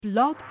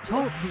Blog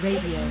Talk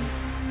Radio.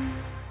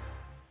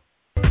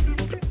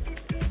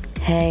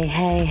 Hey,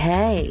 hey,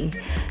 hey.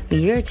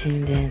 You're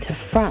tuned in to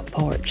Front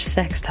Porch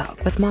Sex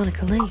Talk with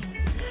Monica Lee,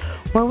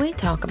 where we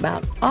talk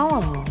about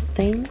all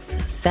things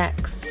sex,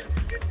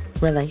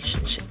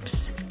 relationships,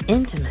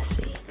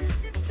 intimacy,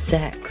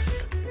 sex,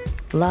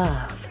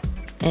 love,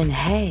 and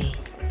hey,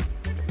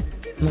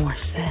 more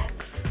sex.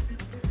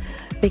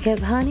 Because,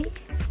 honey,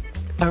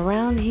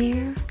 around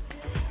here,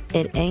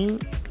 it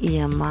ain't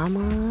your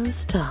mama's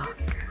talk.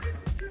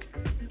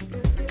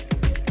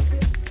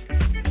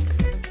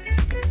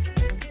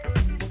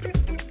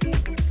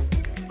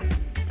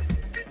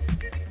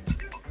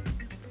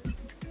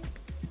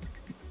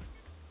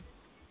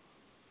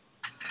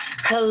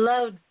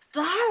 Hello,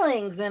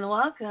 darlings, and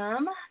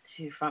welcome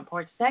to Front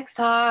Porch Sex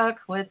Talk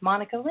with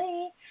Monica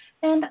Lee,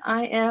 and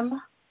I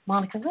am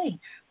Monica Lee.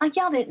 Like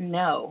y'all didn't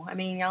know. I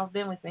mean, y'all have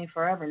been with me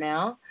forever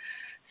now.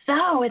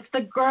 So it's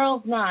the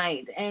girls'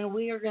 night, and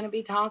we are going to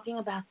be talking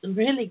about some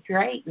really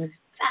great and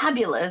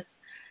fabulous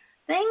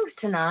things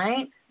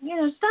tonight. You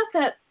know, stuff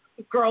that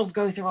girls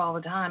go through all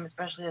the time,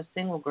 especially as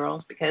single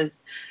girls, because,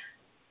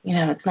 you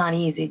know, it's not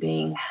easy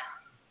being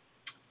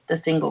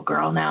the single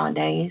girl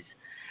nowadays.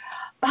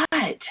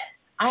 But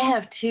I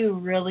have two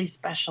really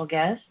special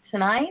guests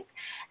tonight,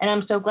 and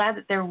I'm so glad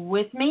that they're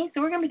with me.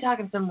 So we're going to be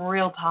talking some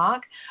real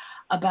talk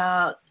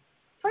about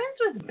friends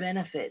with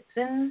benefits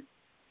and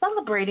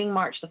celebrating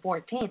March the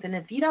 14th. And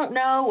if you don't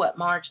know what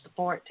March the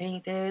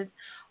 14th is,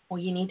 well,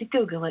 you need to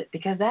Google it,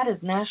 because that is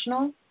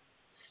National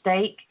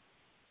Steak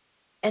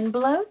and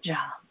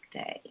Blowjob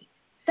Day.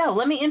 So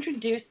let me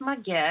introduce my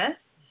guests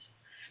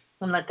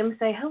and let them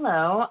say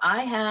hello.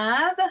 I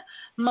have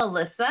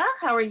Melissa.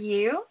 How are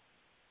you?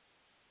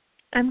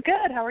 I'm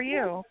good. How are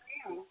you?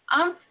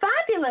 I'm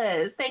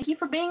fabulous. Thank you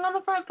for being on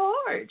the front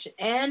porch.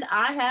 And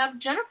I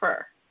have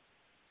Jennifer.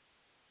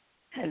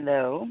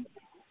 Hello.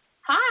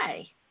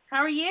 Hi. How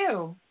are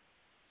you?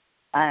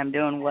 I'm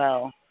doing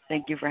well.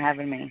 Thank you for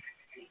having me.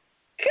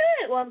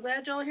 Good. Well, I'm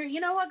glad y'all are here.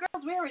 You know what,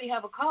 girls? We already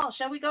have a call.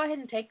 Shall we go ahead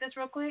and take this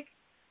real quick?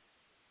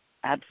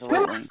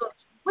 Absolutely.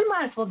 We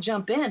might as well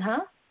jump in,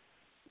 huh?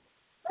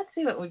 Let's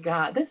see what we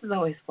got. This is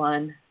always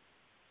fun.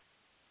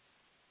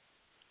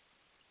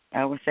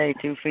 I would say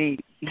 2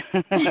 feet.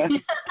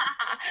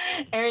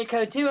 Area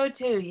code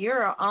 202.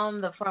 You're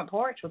on the front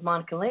porch with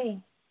Monica Lee.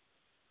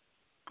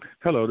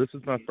 Hello, this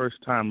is my first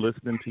time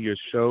listening to your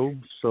show,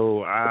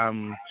 so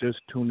I'm just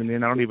tuning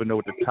in. I don't even know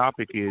what the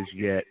topic is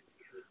yet.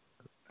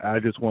 I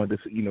just wanted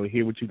to,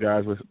 hear what you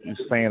guys were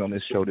saying on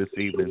this show this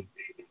evening.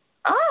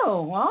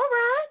 Oh, all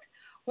right.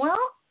 Well,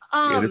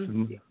 yeah, this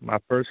is my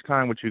first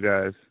time with you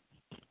guys.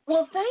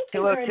 Well, thank you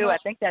 202, very much.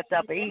 I think that's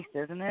up east,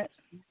 isn't it?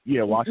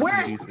 Yeah,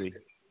 Washington, D.C.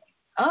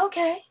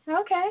 Okay.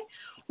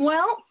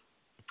 Well,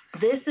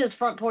 this is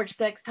Front Porch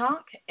Sex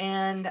Talk,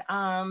 and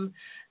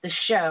the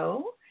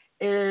show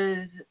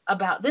is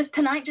about this.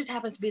 Tonight just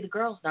happens to be the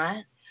girls'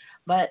 night,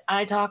 but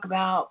I talk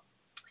about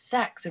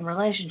sex and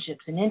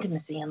relationships and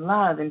intimacy and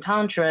love and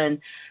tantra and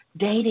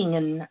dating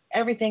and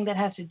everything that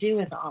has to do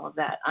with all of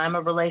that. I'm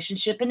a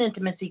relationship and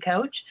intimacy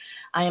coach.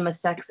 I am a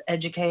sex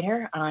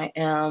educator. I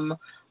am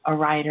a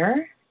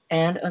writer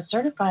and a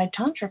certified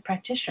tantra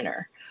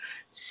practitioner.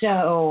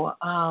 So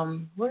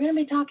we're going to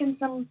be talking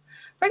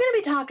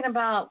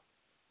about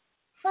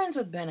friends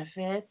with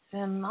benefits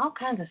and all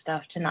kinds of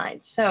stuff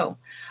tonight. So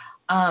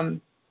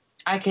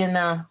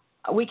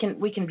we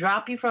can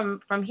drop you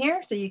from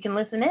here so you can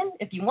listen in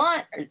if you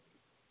want.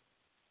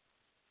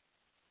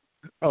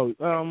 I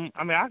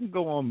can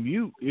go on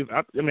mute if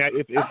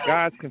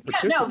guys can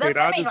participate.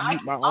 I'll just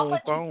mute my own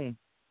phone.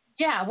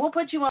 Yeah, we'll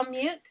put you on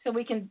mute so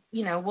we can,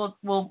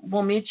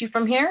 we'll mute you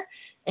from here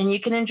and you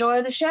can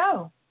enjoy the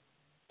show.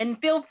 And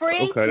feel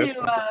free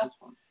to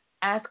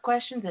ask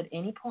questions at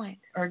any point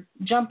or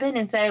jump in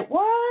and say,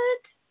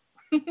 what?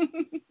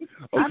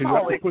 I'm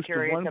always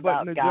curious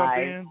about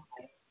guys.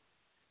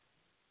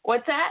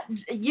 What's that?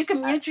 You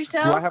can mute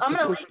yourself. Do I have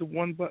to push the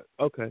one button?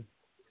 Okay.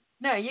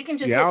 No, you can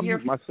just I'll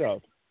mute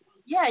myself.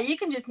 Yeah, you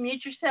can just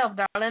mute yourself,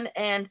 darling,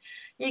 and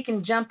you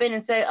can jump in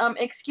and say,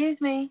 excuse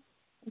me.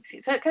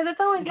 Because it's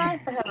always nice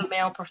to have a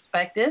male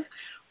perspective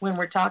when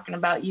we're talking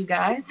about you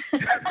guys.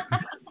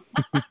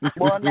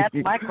 Well, and that's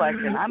my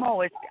question. I'm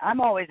always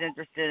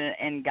interested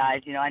in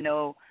guys. I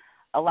know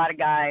a lot of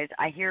guys.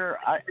 I hear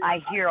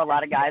a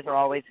lot of guys are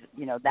always,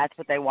 that's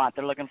what they want.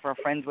 They're looking for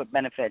friends with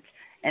benefits.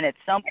 And at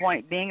some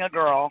point, being a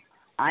girl,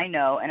 I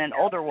know, and an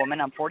older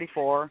woman, I'm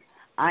 44.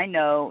 I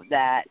know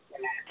that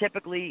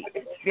typically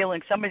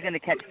somebody's going to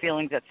catch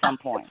feelings at some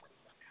point.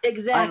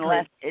 Exactly.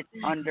 Unless it's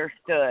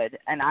understood.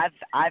 And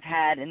I've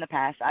had in the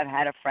past, I've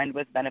had a friend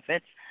with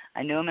benefits.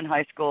 I knew him in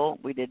high school.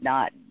 We did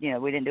not,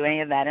 we didn't do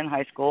any of that in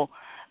high school.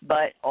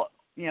 But,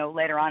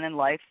 later on in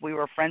life, we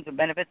were friends with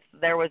benefits.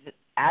 There was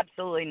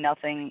absolutely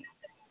nothing,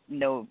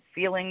 no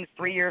feelings.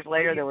 3 years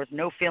later, there was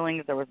no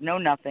feelings. There was no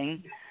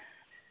nothing.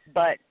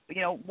 But,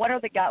 what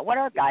are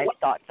guys'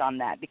 thoughts on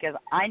that? Because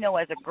I know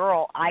as a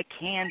girl, I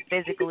can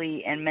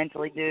physically and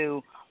mentally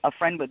do a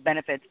friend with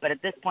benefits, but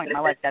at this point in my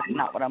life, that's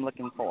not what I'm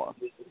looking for.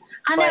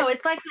 I know.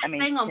 It's like that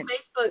thing on can,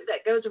 Facebook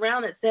that goes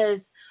around that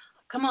says,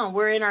 come on,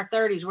 we're in our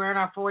 30s, we're in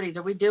our 40s.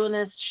 Are we doing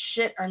this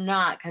shit or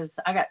not? Because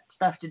I got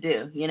stuff to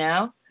do, you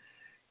know?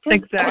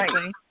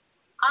 Exactly.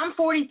 I'm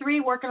 43,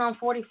 working on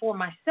 44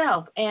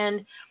 myself.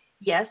 And,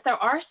 yes, there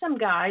are some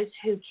guys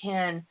who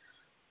can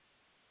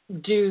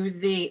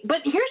do but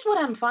here's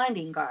what I'm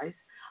finding, guys.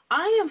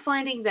 I am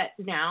finding that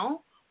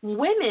now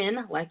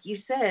women, like you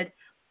said,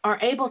 are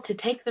able to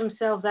take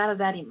themselves out of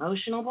that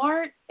emotional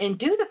part and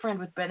do the friend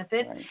with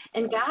benefits. Right.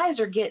 And guys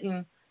are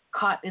getting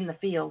caught in the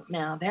field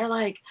now. They're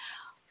like,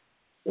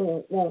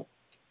 well,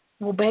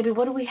 baby,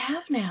 what do we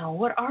have now?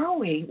 What are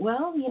we?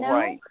 Well, you know,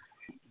 right.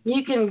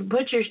 You can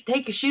take your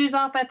shoes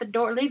off at the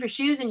door, leave your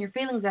shoes and your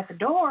feelings at the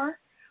door,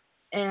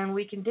 and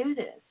we can do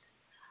this.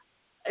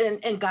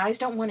 And guys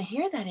don't want to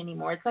hear that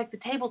anymore. It's like the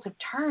tables have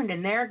turned,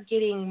 and they're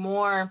getting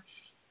more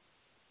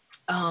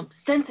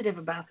sensitive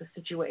about the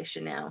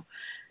situation now.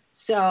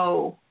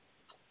 So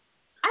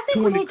I think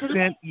we need to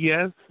leave.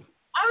 Yes.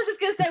 I was just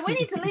going to say, we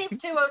need to leave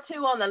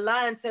 202 on the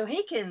line so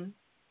he can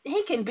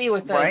be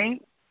with us.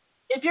 Right.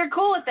 If you're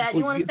cool with that,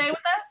 you want to stay with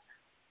us?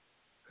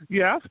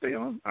 Yeah, I'll stay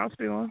on. All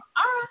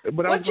right.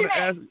 But What's your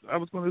name? I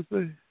was going to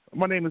say,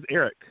 my name is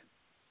Eric.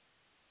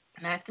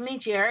 Nice to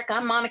meet you, Eric.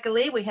 I'm Monica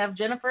Lee. We have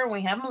Jennifer and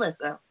we have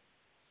Melissa.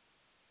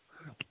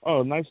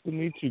 Oh, nice to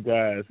meet you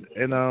guys.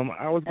 And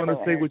I was going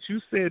to say what you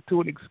said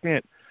to an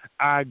extent.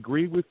 I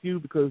agree with you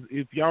because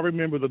if y'all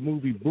remember the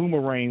movie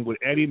Boomerang with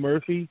Eddie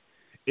Murphy,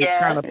 it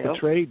kind of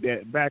portrayed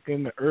that back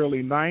in the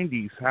early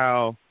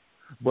 90s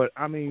but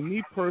I mean,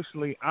 me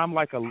personally, I'm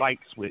like a light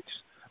switch.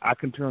 I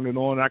can turn it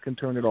on, I can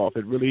turn it off.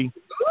 It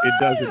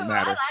doesn't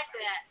matter. I like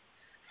that.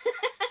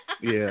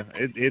 Yeah,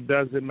 it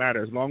doesn't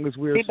matter. As long as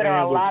we're saying there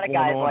are a lot of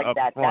guys like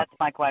that. Front. That's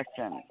my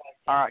question.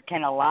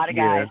 Can a lot of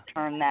guys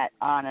turn that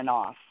on and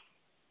off?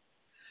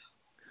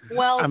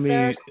 Well,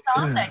 there's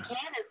some that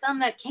can and some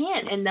that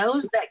can't. And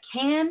those that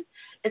can,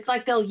 it's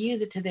like they'll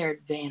use it to their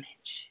advantage.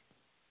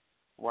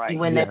 Right.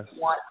 When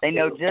they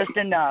know just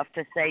enough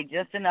to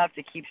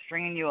keep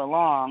stringing you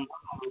along,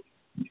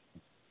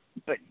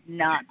 but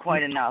not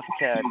quite enough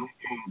to.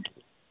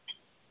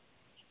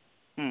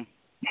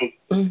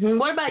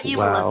 What about you,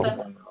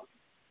 Melissa?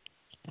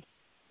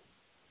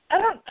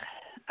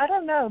 I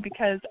don't know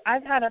because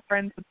I've had a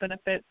friends with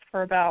benefits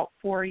for about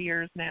 4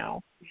 years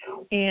now,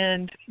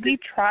 and we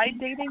tried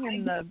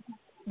dating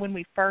when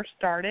we first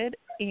started,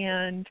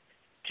 and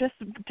just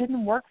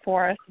didn't work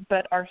for us.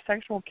 But our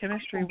sexual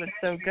chemistry was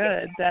so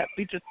good that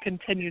we just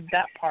continued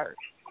that part.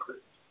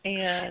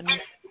 And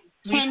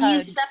can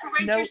you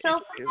separate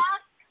yourself from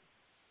that?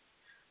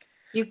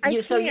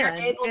 So you're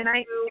able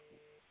to.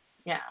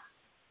 Yeah.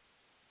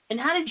 And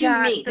how did you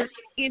meet?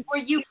 Were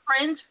you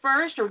friends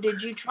first, or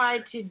did you try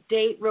to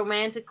date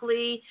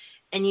romantically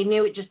and you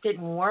knew it just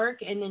didn't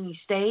work, and then you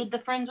stayed the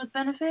friends with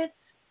benefits?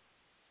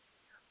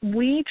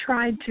 We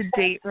tried to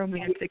date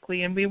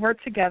romantically, and we were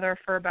together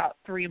for about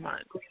 3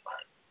 months.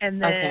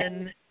 And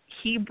then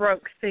he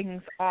broke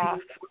things off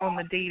on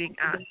the dating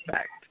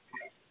aspect.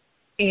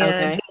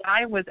 And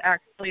I was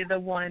actually the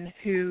one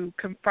who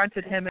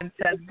confronted him and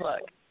said,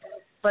 look,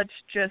 let's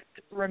just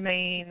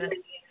remain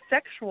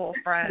sexual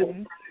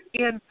friends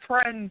and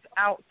friends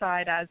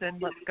outside, as in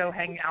let's go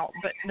hang out,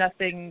 but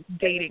nothing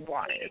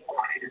dating-wise.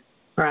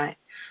 Right.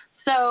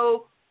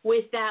 So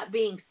with that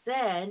being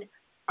said,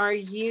 are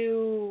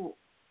you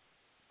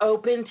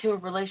open to a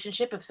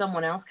relationship if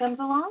someone else comes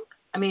along?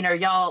 I mean, are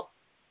y'all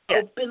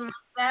open like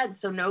that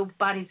so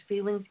nobody's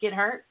feelings get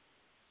hurt?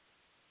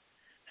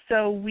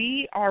 So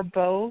we are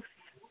both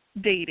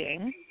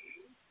dating,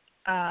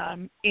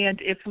 and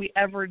if we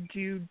ever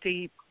do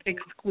date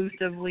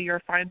exclusively or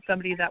find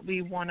somebody that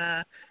we want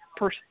to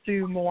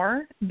pursue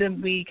more,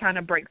 then we kind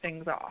of break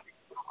things off.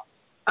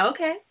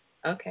 Okay.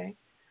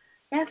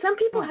 Yeah, some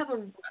people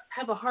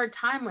have a hard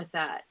time with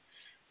that.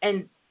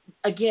 And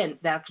again,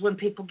 that's when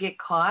people get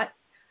caught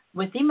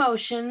with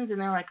emotions and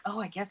they're like,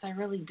 oh, I guess I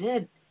really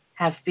did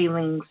have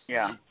feelings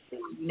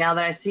now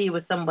that I see you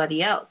with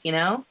somebody else, you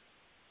know?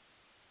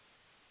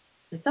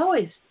 It's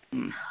always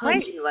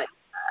punchy like that.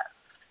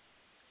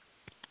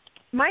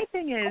 My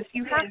thing is,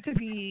 you have to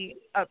be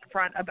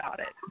upfront about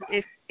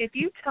it. If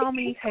you tell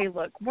me, hey,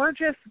 look, we're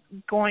just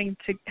going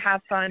to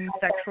have fun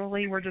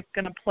sexually, we're just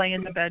going to play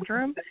in the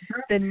bedroom,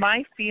 then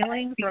my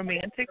feelings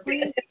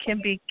romantically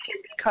can be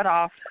cut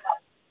off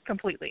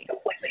completely.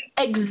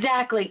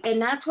 Exactly.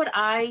 And that's what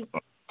I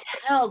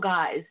tell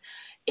guys.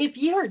 If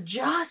you're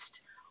just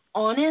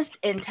honest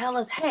and tell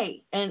us,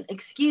 hey, and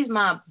excuse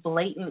my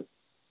blatant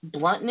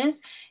bluntness,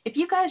 if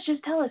you guys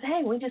just tell us,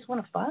 hey, we just want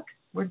to fuck,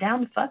 we're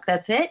down to fuck,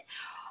 that's it,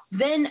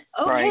 then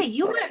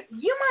you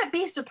might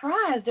be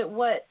surprised at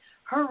what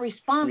her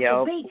response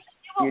will be.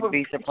 You'd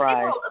be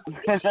surprised. She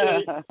will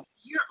appreciate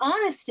your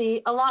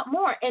honesty a lot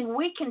more, and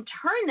we can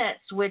turn that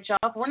switch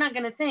off. We're not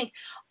going to think,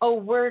 oh,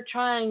 we're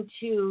trying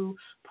to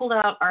pull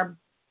out our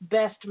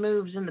best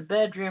moves in the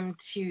bedroom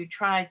to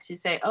try to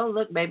say, oh,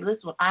 look, baby, this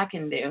is what I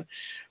can do,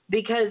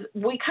 because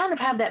we kind of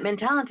have that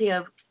mentality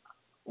of,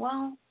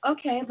 well,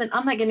 okay, then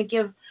I'm not going to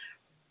give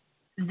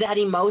that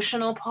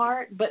emotional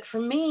part. But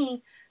for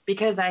me,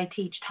 because I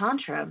teach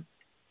Tantra,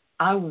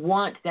 I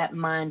want that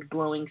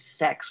mind-blowing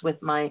sex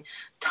with my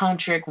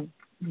tantric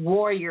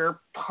warrior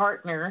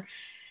partner,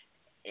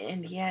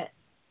 and yet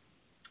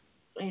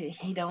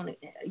he don't.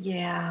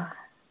 Yeah,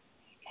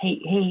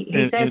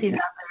 he says he's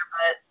out there,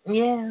 but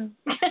yeah.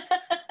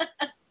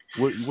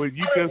 What are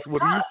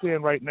you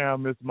saying right now,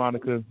 Miss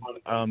Monica?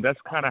 That's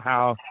kind of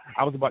how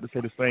I was about to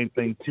say the same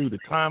thing too. The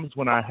times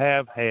when I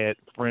have had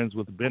friends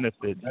with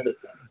benefits,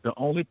 the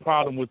only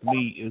problem with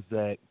me is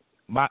that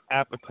my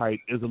appetite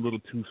is a little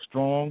too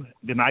strong.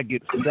 Then I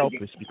get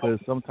selfish because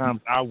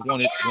sometimes I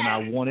want it when I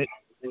want it,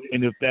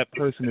 and if that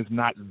person is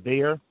not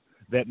there,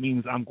 that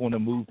means I'm going to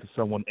move to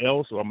someone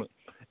else,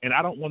 and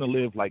I don't want to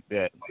live like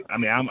that. I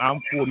mean, I'm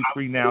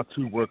 43 now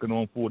too, working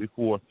on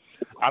 44.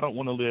 I don't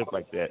want to live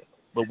like that.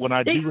 But when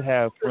I do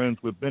have friends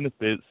with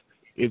benefits,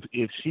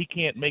 if she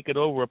can't make it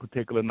over a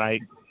particular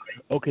night,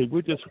 okay,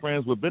 we're just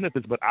friends with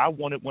benefits, but I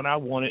want it when I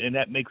want it, and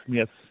that makes me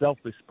a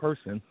selfish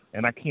person,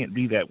 and I can't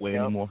be that way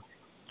anymore.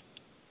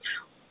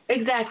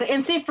 Exactly.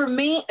 And see, for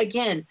me,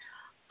 again,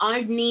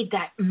 I need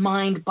that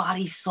mind,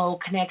 body, soul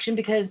connection,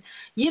 because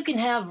you can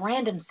have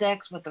random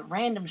sex with a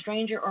random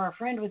stranger or a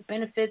friend with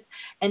benefits,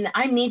 and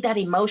I need that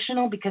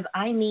emotional, because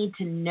I need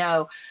to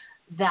know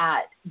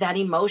that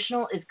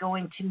emotional is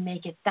going to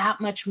make it that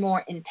much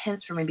more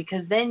intense for me,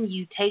 because then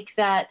you take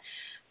that,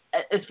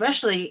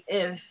 especially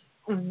if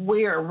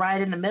we're right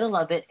in the middle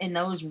of it and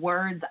those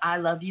words "I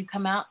love you"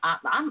 come out,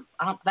 I'm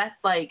that's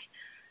like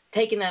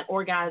taking that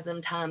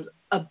orgasm times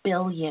a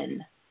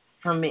billion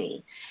for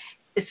me.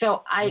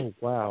 So I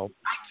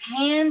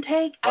can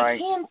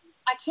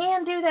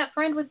do that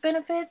friend with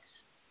benefits,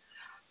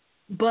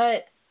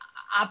 but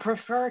I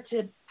prefer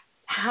to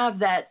have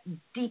that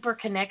deeper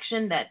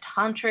connection, that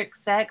tantric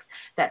sex,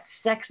 that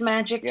sex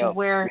magic, to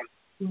where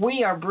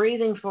we are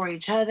breathing for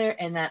each other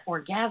and that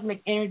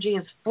orgasmic energy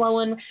is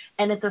flowing,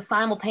 and it's a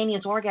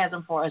simultaneous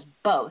orgasm for us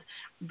both.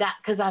 That,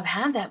 because I've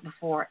had that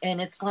before,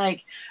 and it's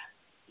like,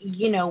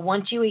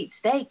 once you eat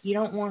steak, you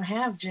don't want to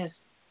have just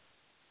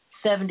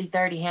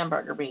 70-30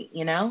 hamburger meat,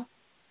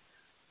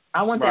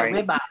 I want that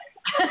ribeye.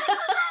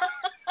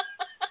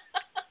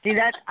 See,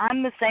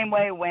 I'm the same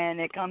way when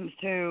it comes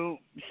to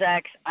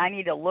sex. I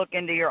need to look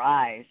into your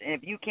eyes. And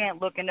if you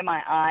can't look into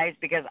my eyes,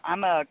 because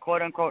I'm a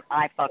quote-unquote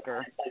eye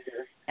fucker,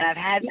 and I've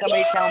had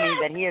somebody tell me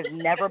that he has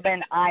never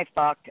been eye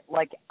fucked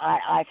like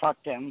I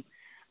fucked him.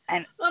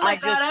 And I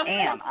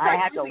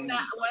have to.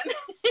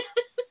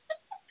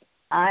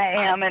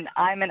 I'm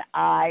an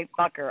eye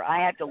fucker. I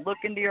have to look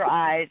into your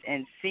eyes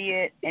and see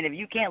it. And if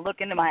you can't look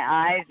into my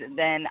eyes,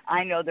 then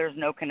I know there's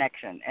no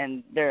connection,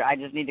 and I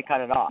just need to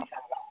cut it off.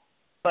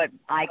 But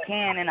I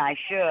can and I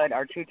should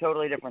are two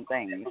totally different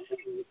things.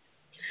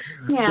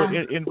 Yeah.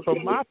 And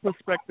from my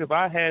perspective,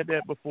 I had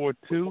that before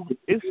too.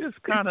 It's just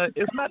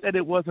it's not that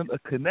it wasn't a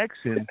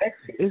connection.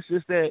 It's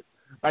just that,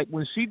 like,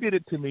 when she did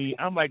it to me,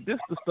 I'm like, this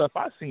is the stuff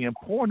I see in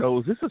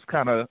pornos. This is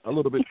kind of a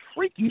little bit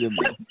freaky to me.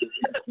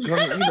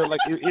 Like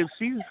if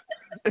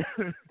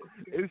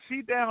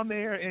she's down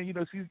there and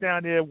she's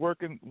down there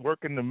working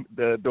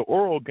the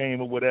oral game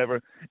or whatever,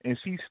 and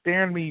she's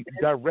staring me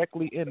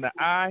directly in the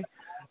eye,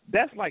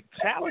 that's like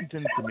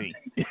challenging to me.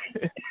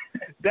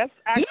 That's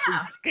actually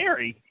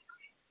scary.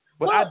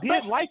 But I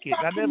did like it.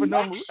 I never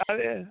know.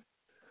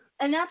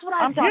 And that's what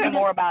I'm talking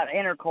more about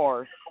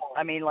intercourse.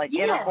 I mean, like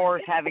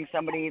intercourse, having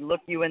somebody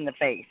look you in the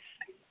face.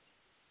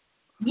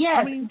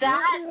 Yes,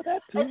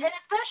 that too. And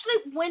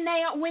especially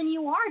when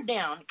you are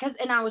down,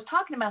 and I was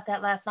talking about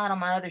that last night on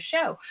my other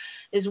show,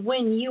 is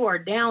when you are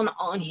down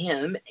on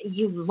him,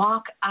 you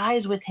lock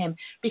eyes with him,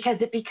 because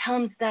it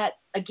becomes that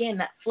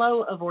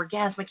flow of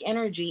orgasmic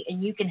energy,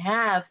 and you can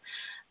have,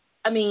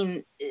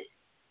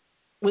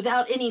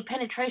 without any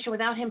penetration,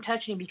 without him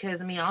touching you,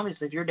 because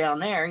obviously if you're down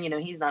there,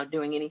 he's not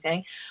doing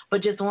anything,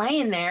 but just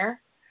laying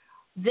there,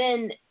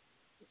 then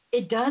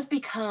it does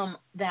become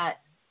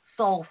that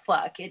soul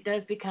fuck. It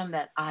does become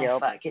that eye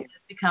fuck. It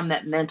does become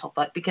that mental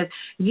fuck, because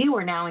you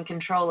are now in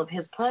control of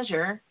his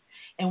pleasure.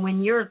 And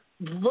when you're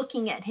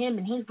looking at him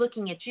and he's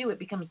looking at you, it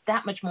becomes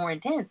that much more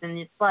intense. And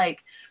it's like,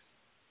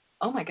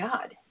 oh my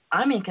God,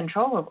 I'm in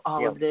control of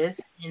all of this.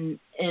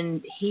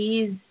 And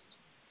he's,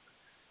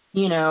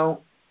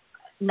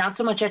 not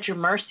so much at your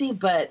mercy,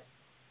 but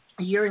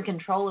you're in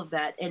control of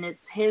that. And it's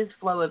his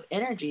flow of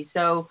energy.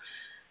 So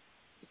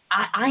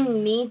I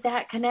need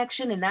that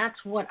connection, and that's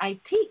what I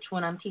teach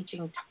when I'm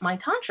teaching my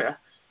Tantra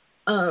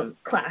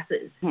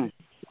classes,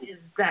 is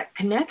that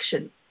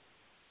connection.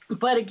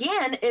 But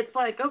again, it's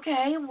like,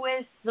 okay,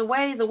 with the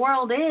way the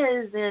world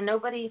is, and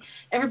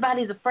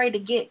everybody's afraid to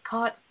get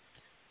caught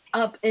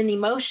up in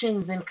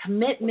emotions and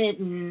commitment,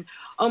 and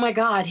oh my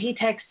God, he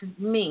texted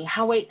me.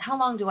 How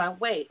long do I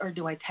wait, or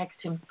do I text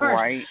him first?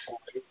 Right.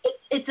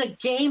 It's a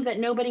game that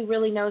nobody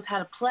really knows how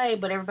to play,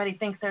 but everybody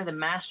thinks they're the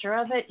master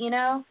of it,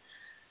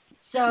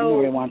 So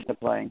nobody wants to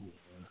play.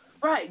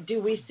 Right.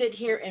 Do we sit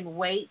here and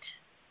wait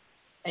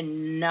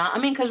and not?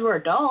 Because we're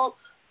adults.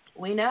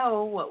 We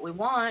know what we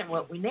want,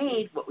 what we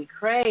need, what we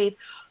crave,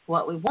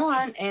 what we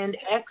want, and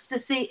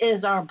ecstasy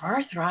is our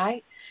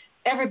birthright.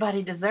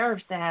 everybody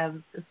deserves to have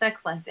the sex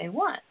life they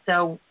want.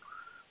 So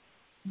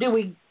do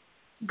we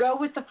go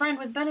with the friend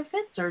with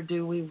benefits or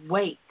do we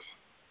wait?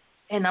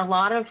 And a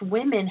lot of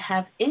women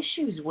have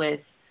issues with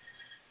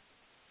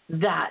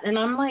that. And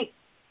I'm like,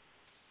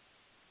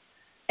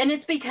 and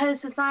it's because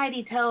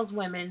society tells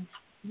women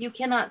you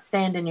cannot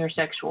stand in your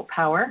sexual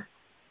power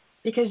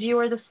because you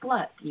are the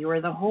slut, you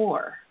are the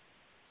whore.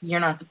 You're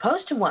not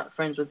supposed to want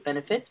friends with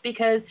benefits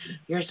because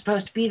you're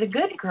supposed to be the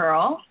good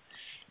girl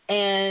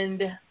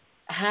and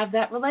have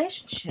that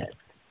relationship.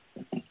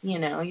 You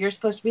know, you're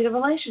supposed to be the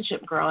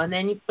relationship girl, and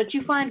then but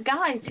you find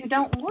guys who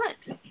don't want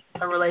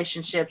a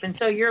relationship, and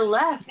so you're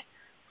left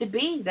to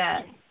be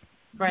that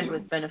friend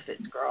with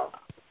benefits girl.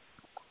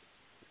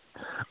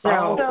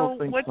 So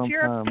what's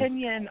your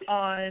opinion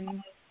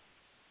on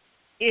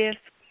if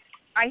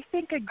I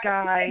think a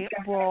guy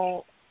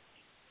will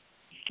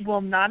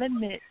not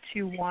admit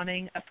to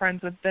wanting a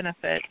friends with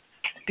benefits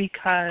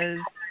because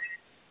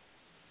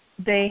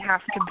they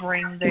have to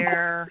bring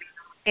their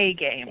A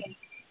game.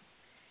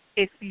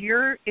 If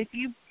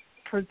you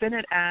present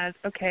it as,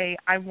 okay,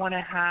 I want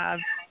to have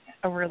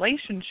a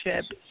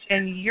relationship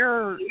and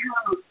you're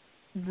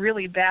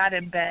really bad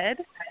in bed,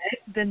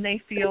 then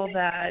they feel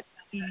that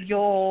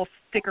you'll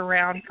stick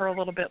around for a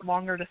little bit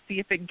longer to see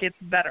if it gets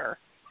better.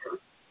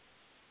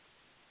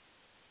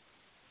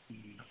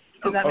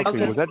 Does that make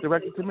sense? Was that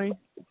directed to me?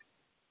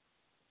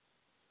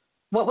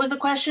 What was the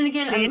question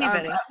again?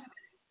 Anybody.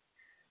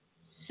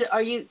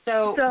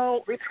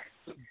 So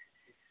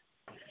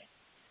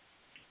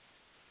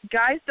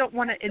guys don't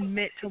want to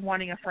admit to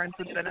wanting a friends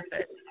with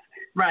benefits.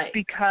 Right.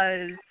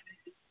 Because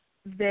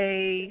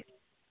they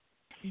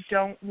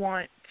don't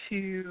want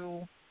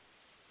to,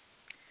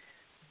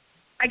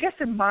 I guess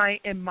in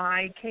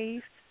my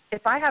case,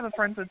 if I have a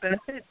friends with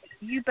benefits,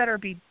 you better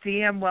be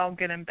damn well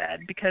good in bed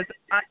because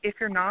if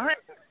you're not,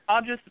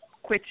 I'll just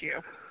quit you.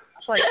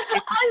 Like,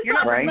 if you're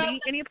not bringing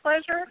me any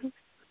pleasure,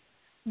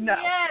 no.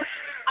 Yes,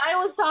 I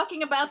was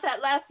talking about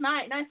that last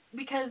night, and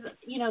because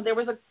there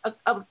was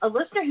a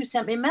listener who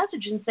sent me a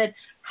message and said,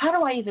 "How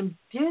do I even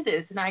do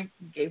this?" And I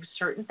gave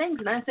certain things,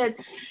 and I said,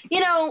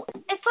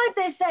 it's like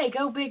they say,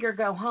 "Go big or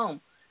go home."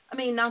 I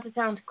mean, not to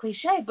sound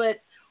cliche, but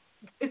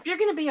if you're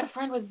going to be a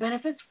friend with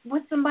benefits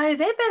with somebody,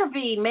 they better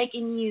be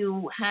making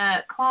you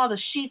claw the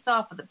sheets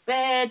off of the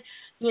bed,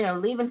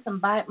 leaving some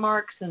bite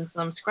marks and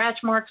some scratch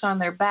marks on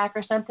their back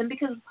or something,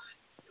 because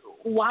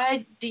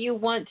why do you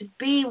want to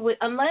be with,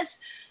 unless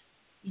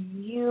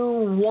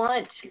you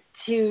want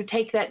to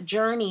take that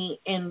journey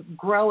and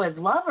grow as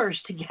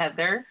lovers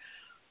together,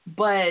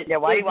 but yeah,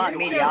 why do you want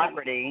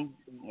mediocrity?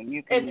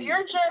 If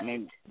you're just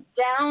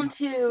down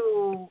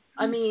to,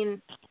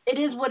 it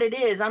is what it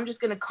is. I'm just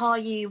going to call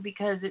you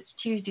because it's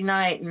Tuesday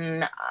night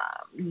and,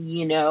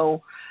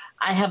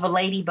 I have a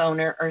lady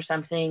boner or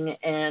something,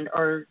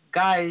 or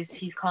guys,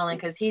 he's calling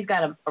because he's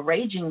got a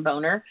raging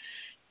boner,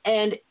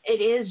 and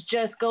it is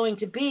just going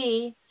to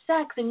be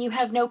sex, and you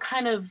have no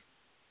kind of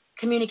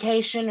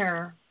communication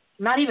or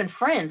not even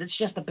friends. It's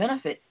just a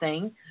benefit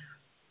thing.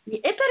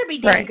 It better be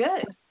damn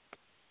good.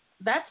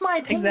 That's my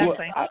opinion.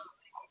 Exactly. Well,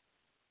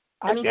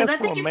 I guess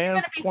from a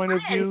man's point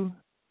of view.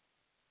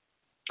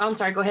 Oh, I'm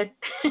sorry, go ahead.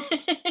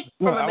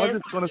 Well, I was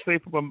just going to say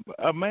from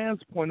a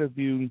man's point of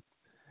view,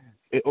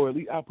 or at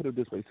least I'll put it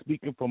this way,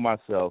 speaking for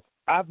myself,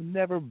 I've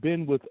never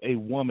been with a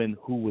woman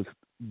who was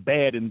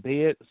bad in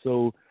bed,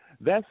 so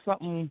that's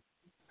something,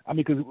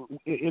 because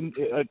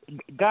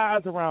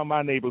guys around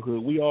my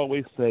neighborhood, we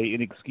always say,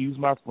 and excuse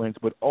my French,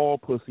 but all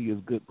pussy is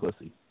good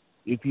pussy,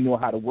 if you know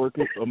how to work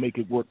it or make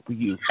it work for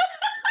you.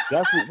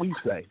 That's what we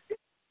say.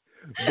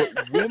 But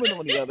women,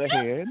 on the other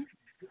hand,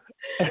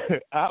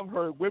 I've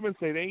heard women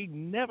say they ain't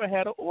never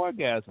had an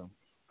orgasm.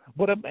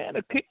 But a man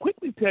will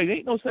quickly tell you,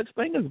 ain't no such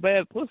thing as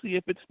bad pussy.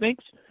 If it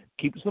stinks,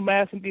 keep some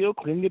ass and gill,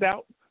 clean it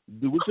out,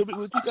 do what you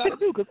got to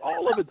do, because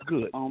all of it's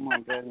good. Oh,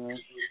 my goodness.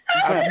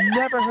 I've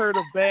never heard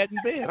of bad in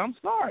bed. I'm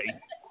sorry.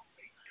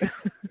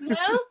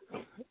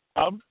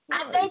 Well,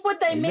 I think what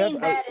they mean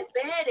bad in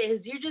bed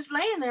is you're just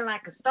laying there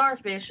like a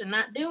starfish and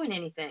not doing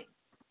anything.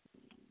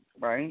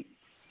 Right.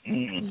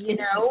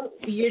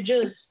 You're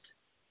just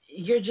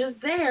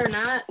there,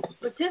 not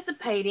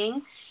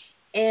participating,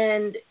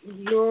 and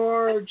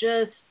you're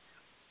just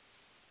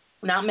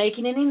not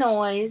making any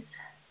noise,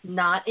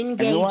 not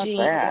engaging,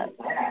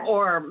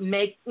 or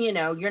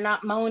you're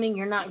not moaning,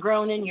 you're not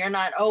groaning, you're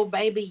not, oh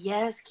baby,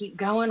 yes, keep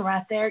going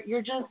right there.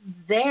 You're just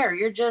there.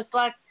 You're just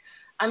like,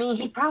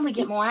 he'd probably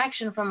get more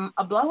action from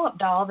a blow-up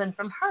doll than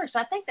from her. So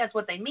I think that's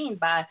what they mean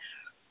by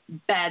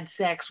bad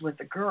sex with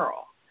a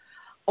girl.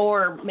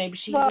 Or maybe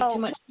she uses too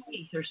much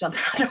teeth or something.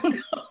 I don't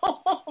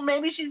know.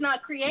 Maybe she's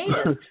not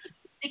creative.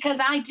 Because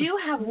I do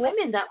have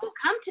women that will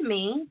come to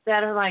me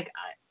that are like,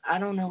 I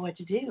don't know what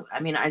to do.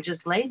 I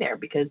just lay there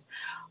because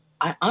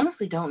I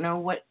honestly don't know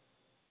what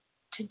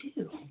to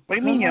do. What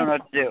do you mean you don't know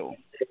what to do?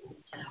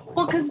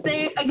 Well, because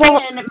they,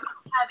 again,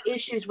 have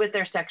issues with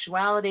their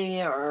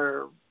sexuality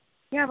or...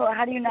 Yeah, but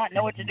how do you not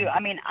know what to do?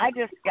 I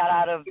just got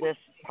out of this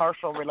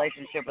partial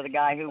relationship with a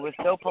guy who was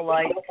so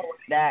polite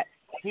that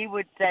he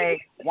would say,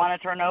 want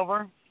to turn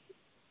over?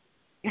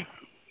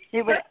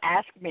 He would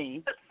ask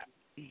me,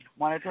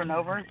 want to turn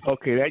over?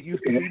 Okay, that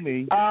used to be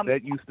me.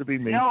 That used to be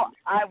me. No,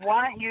 I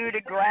want you to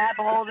grab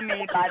hold of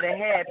me by the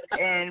hip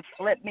and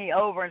flip me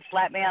over and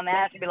slap me on the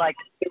ass and be like,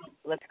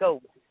 let's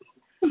go.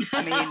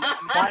 I mean,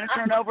 want to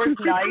turn over is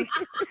nice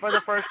for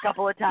the first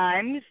couple of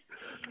times,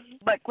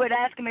 but quit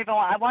asking me if I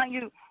want. I want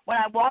you, when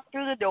I walk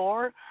through the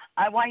door,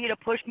 I want you to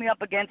push me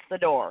up against the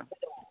door.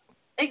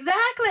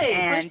 Exactly.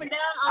 And push me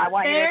down on I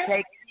want the you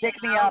stairs. to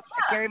pick me up,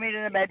 carry me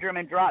to the bedroom,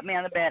 and drop me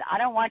on the bed. I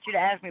don't want you to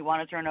ask me,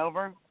 want to turn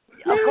over?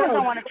 No. Of course I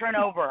want to turn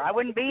over. I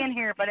wouldn't be in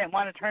here if I didn't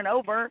want to turn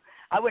over.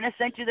 I wouldn't have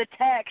sent you the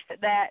text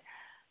that,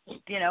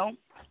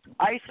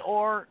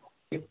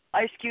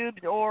 ice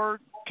cubes or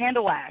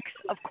candle wax.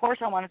 Of course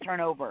I want to turn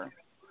over.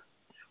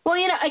 Well,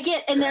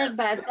 again, and there's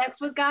bad sex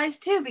with guys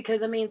too,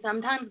 because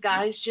sometimes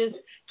guys just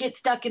get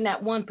stuck in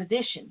that one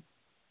position,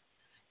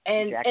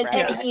 and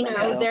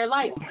they're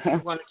like, do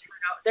you want to turn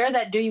over? They're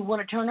that do you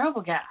want to turn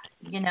over guy,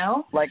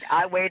 Like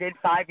I waited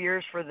 5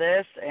 years for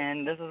this,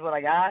 and this is what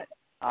I got.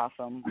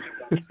 Awesome.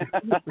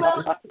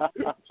 Well,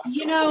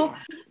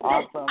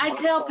 awesome.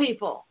 I tell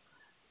people,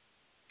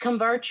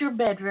 convert your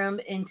bedroom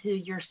into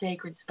your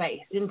sacred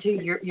space. Into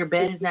your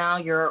bed is now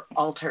your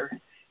altar,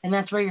 and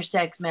that's where your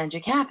sex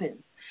magic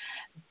happens.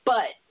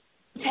 But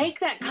take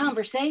that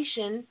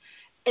conversation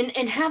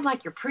and have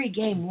like your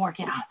pre-game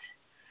workout.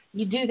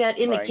 You do that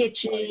in the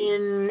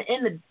kitchen,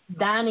 in the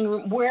dining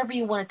room, wherever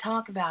you want to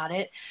talk about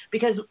it,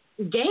 because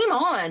game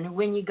on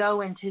when you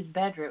go into his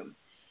bedroom.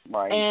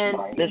 Right.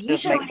 And this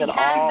just makes it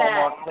all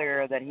more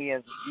clear that he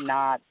is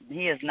not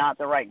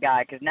the right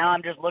guy, because now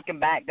I'm just looking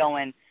back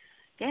going,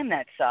 damn,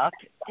 that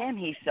sucked. Damn,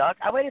 he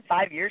sucked. I waited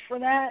 5 years for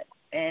that,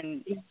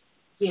 and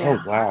oh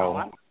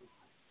wow.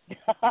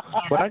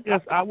 But I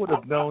guess I would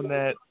have known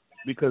that,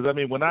 because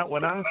when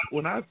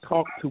I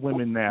talk to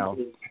women now,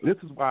 this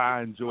is why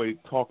I enjoy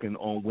talking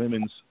on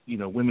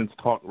women's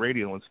talk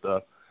radio and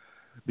stuff,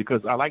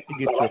 because I like to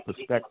get your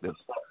perspective.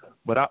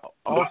 But I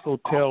also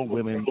tell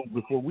women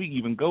before we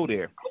even go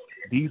there,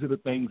 these are the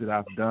things that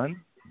I've done.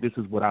 This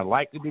is what I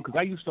like to do, because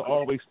I used to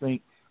always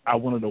think I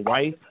wanted a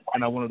wife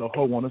and I wanted a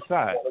hoe on the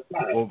side,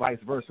 or vice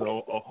versa,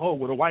 or a hoe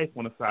with a wife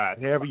on the side,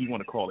 however you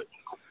want to call it.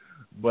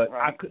 But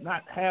I could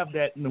not have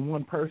that in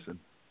one person,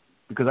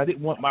 because I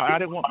didn't want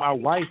my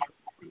wife.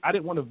 I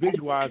didn't want to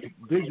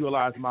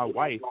visualize my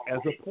wife as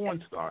a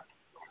porn star.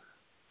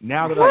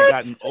 Now that I've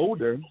gotten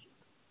older,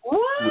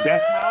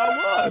 that's how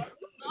I was.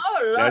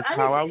 Oh, Lord, that's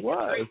how I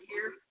was.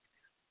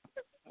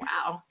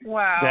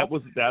 Wow.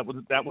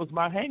 That was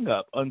my hang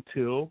up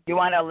until you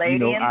want a lady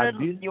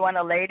you want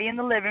a lady in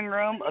the living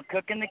room, a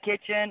cook in the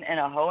kitchen, and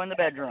a hoe in the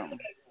bedroom.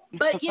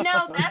 But that's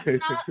not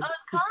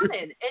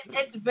uncommon.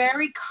 It's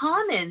very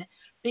common,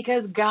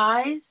 because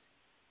guys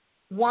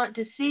want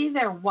to see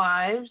their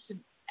wives.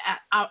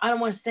 I don't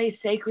want to say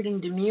sacred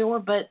and demure,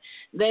 but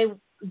they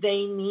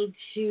need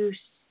to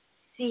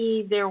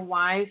see their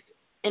wife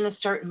in a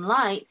certain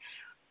light,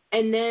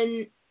 and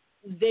then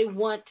they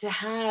want to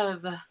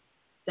have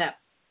that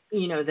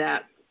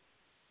that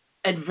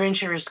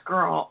adventurous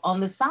girl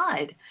on the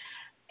side,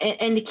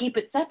 and to keep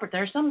it separate.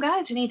 There are some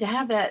guys who need to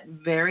have that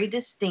very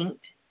distinct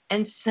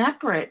and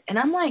separate, and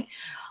I'm like,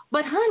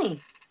 but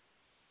honey,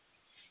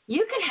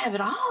 you could have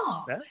it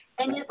all,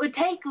 and it would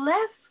take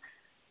less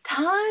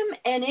time,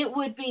 and it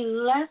would be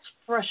less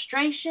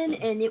frustration,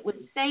 and it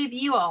would save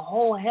you a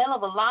whole hell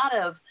of a lot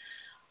of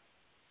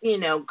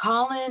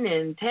calling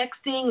and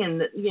texting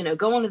and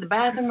going to the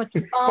bathroom with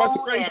your phone.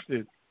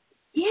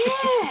 If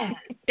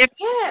that's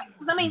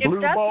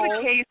the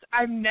case,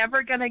 I'm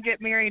never gonna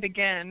get married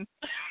again.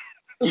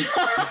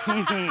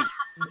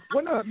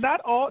 Well, no,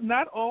 not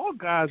all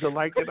guys are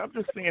like that. I'm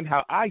just saying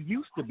how I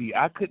used to be.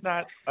 I could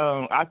not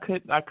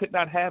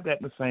have that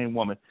in the same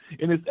woman.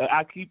 And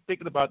I keep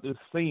thinking about this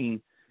scene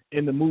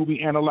in the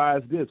movie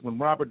Analyze This, when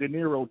Robert De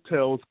Niro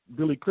tells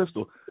Billy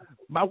Crystal,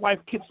 my wife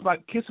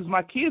kisses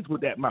my kids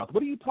with that mouth.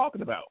 What are you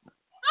talking about?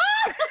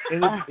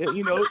 And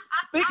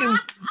thinking,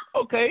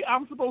 okay,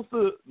 I'm supposed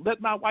to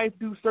let my wife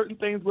do certain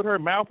things with her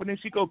mouth, and then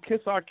she go kiss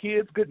our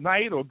kids good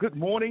night or good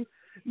morning.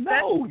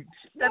 No,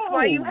 that's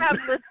why you have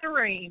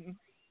Listerine.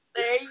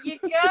 There you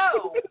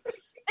go.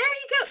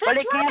 But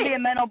it can be a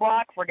mental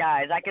block for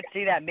guys. I could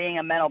see that being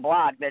a mental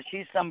block, that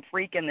she's some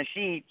freak in the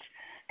sheets,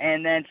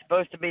 and then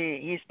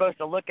he's supposed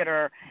to look at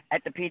her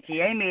at the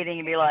PTA meeting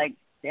and be like,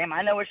 damn,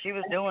 I know what she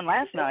was doing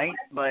last night,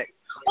 but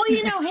well, he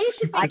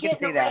should be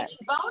getting a that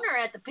boner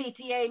at the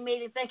PTA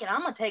meeting, thinking,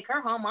 I'm gonna take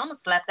her home, I'm gonna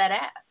slap that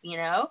ass.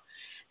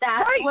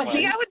 That's right. what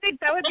I would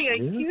think that would be a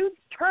huge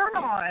turn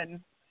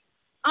on.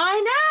 I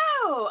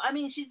know.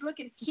 She's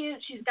looking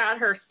cute. She's got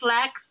her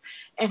slacks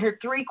and her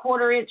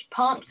 3/4-inch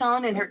pumps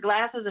on, and her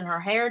glasses, and her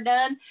hair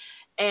done,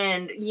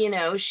 and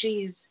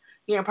she's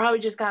probably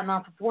just gotten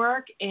off of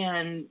work,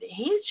 and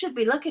he should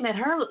be looking at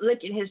her,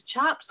 licking his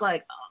chops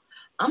like, oh,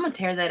 I'm gonna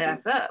tear that ass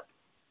up.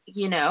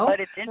 But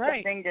it's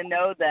interesting to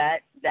know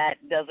that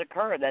does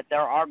occur, that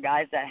there are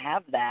guys that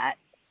have that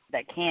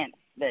can't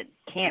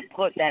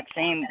put that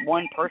same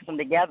one person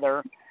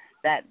together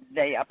that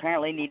they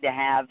apparently need to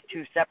have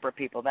two separate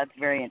people. That's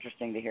very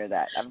interesting to hear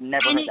that. I've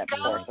never heard that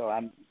before, so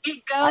I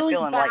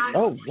feel enlightened.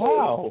 Oh,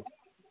 wow.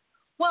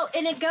 Well,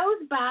 and it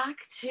goes back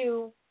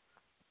to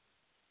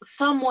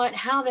somewhat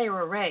how they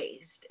were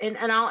raised. And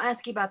I'll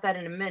ask you about that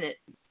in a minute,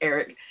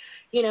 Eric.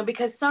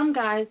 Because some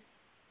guys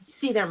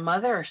see their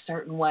mother a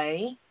certain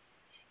way,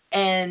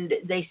 and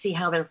they see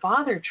how their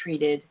father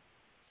treated,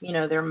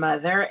 their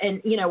mother,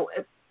 and,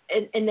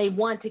 and they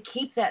want to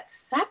keep that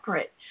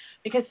separate,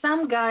 because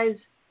some guys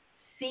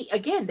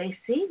they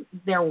see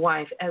their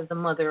wife as the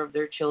mother of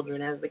their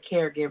children, as the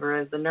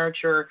caregiver, as the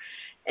nurturer,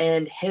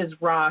 and his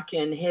rock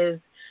and his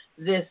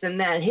this and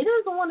that. He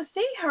doesn't want to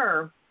see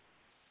her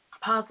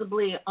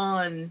possibly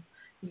on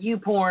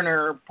YouPorn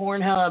or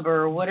Pornhub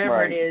or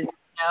whatever it is,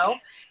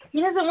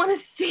 He doesn't want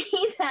to see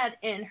that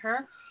in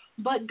her.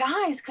 But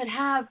guys could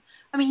have,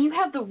 you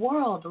have the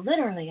world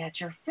literally at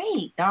your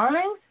feet,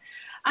 darlings.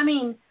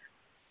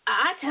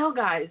 I tell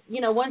guys,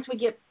 once we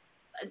get,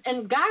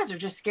 and guys are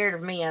just scared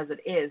of me as it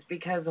is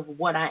because of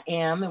what I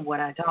am and what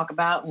I talk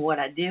about and what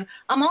I do.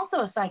 I'm also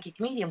a psychic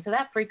medium, so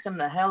that freaks them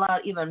the hell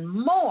out even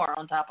more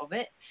on top of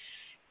it.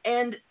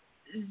 And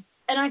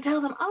I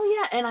tell them, oh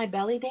yeah, and I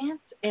belly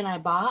dance and I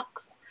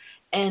box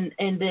and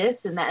this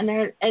and that,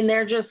 and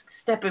they're just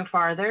stepping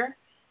farther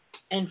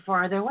and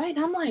farther away.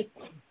 And I'm like,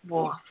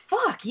 well,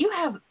 fuck,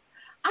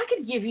 I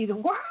could give you the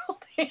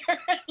world here.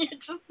 You're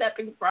just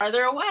stepping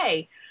farther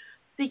away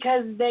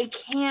because they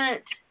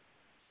can't.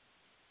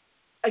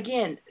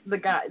 Again, the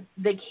guys,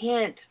 they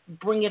can't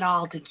bring it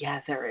all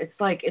together. It's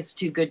like it's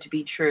too good to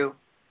be true.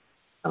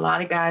 A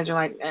lot of guys are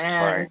like,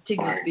 it's too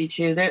good to be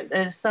true.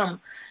 There's something's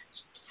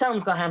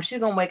going to happen. She's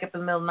going to wake up in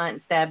the middle of the night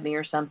and stab me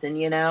or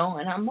something, And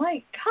I'm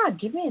like, God,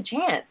 give me a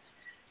chance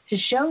to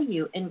show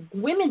you. And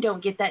women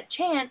don't get that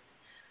chance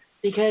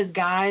because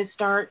guys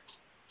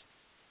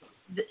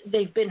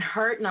they've been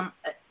hurt. And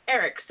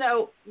Eric,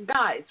 so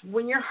guys,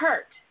 when you're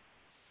hurt,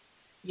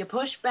 you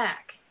push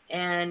back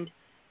and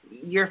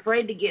you're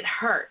afraid to get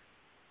hurt,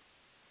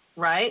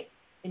 right?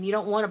 And you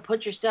don't want to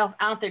put yourself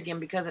out there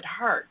again because it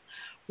hurts.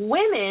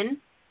 Women,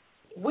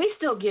 we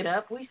still get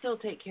up. We still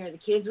take care of the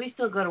kids. We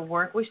still go to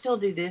work. We still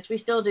do this. We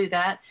still do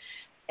that.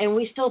 And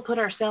we still put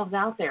ourselves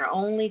out there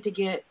only to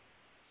get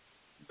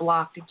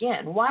blocked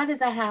again. Why does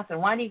that happen?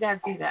 Why do you guys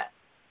do that?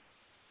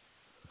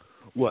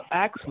 Well,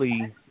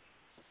 actually,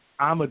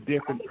 I'm a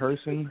different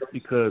person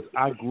because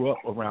I grew up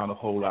around a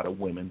whole lot of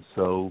women.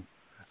 So,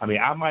 I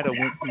might have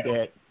went through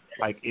that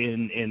like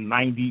in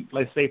 90,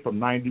 let's say from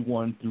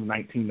 91 through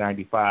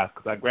 1995,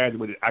 because I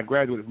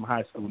graduated from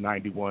high school in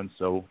 91,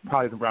 so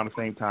probably around the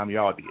same time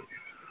y'all did.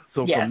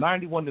 So from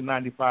 91 to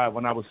 95,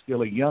 when I was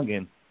still a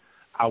youngin',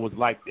 I was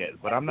like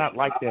that. But I'm not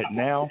like that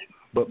now.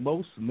 But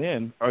most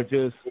men are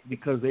just,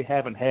 because they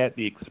haven't had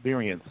the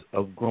experience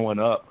of growing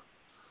up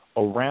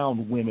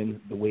around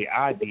women the way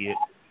I did,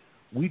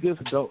 we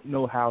just don't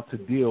know how to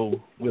deal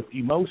with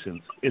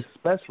emotions,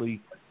 especially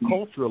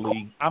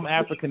culturally. I'm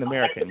African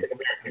American.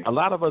 A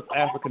lot of us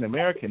African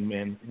American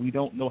men, we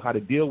don't know how to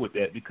deal with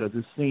that because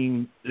it's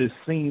seen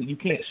you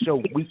can't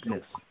show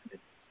weakness.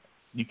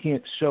 You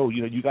can't show,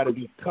 you got to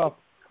be tough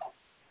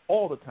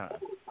all the time.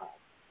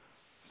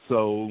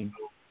 So,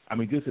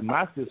 just in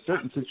my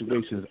certain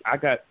situations, I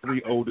got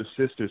 3 older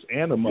sisters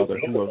and a mother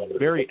who are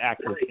very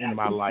active in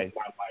my life,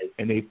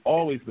 and they've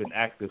always been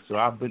active. So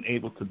I've been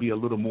able to be a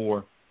little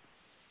more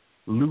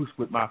loose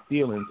with my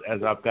feelings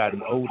as I've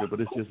gotten older. But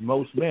it's just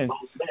most men,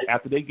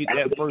 after they get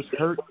that first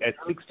hurt at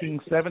 16,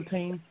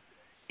 17,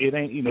 it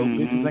ain't,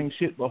 bitches ain't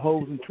shit but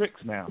hoes and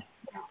tricks now.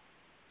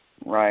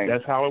 Right.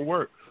 That's how it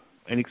works.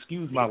 And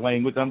excuse my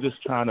language, I'm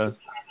just trying to,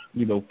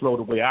 flow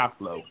the way I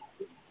flow.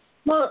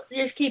 Well,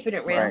 just keeping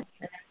it real. Right.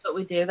 And that's what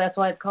we do. That's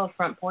why it's called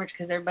Front Porch,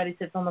 because everybody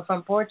sits on the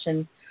front porch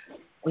and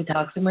we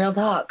talk some real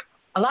talk.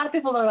 A lot of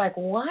people are like,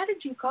 why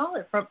did you call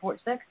it Front Porch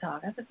Sex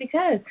Talk? I said,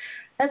 because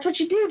that's what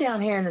you do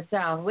down here in the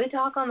South. We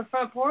talk on the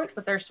front porch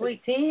with our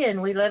sweet tea,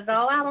 and we let it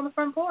all out on the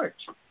front porch.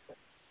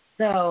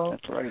 So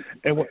that's right.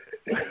 And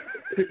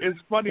it's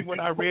funny, when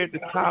I read the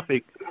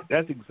topic,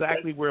 that's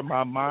exactly where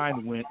my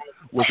mind went,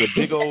 was a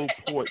big old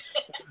porch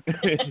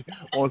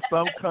on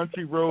some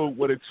country road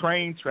with a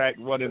train track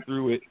running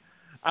through it.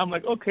 I'm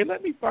like, okay,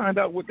 let me find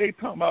out what they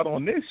talking about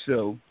on this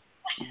show.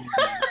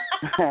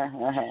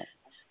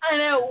 I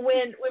know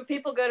when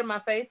people go to my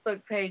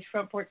Facebook page,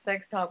 Front Porch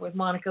Sex Talk with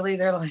Monica Lee,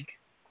 they're like,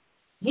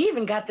 he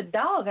even got the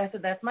dog. I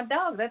said, that's my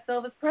dog. That's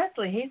Elvis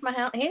Presley. He's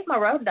my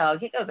road dog.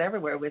 He goes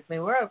everywhere with me.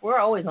 We're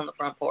always on the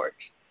front porch.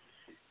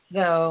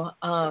 So,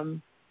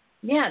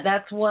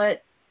 that's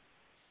what,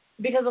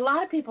 because a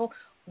lot of people,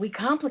 we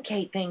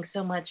complicate things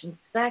so much, and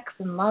sex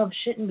and love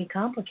shouldn't be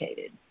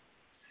complicated.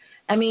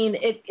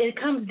 It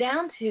comes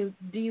down to,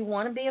 do you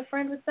want to be a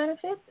friend with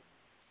benefits?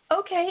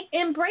 Okay,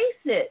 embrace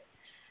it.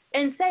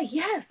 And say,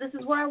 yes, this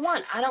is what I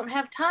want. I don't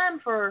have time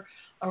for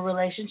a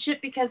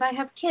relationship because I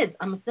have kids.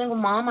 I'm a single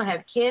mom. I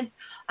have kids.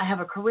 I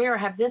have a career. I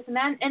have this and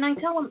that. And I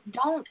tell them,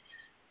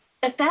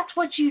 if that's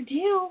what you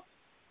do,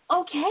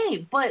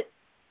 okay. But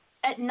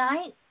at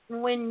night,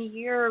 when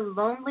you're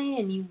lonely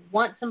and you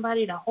want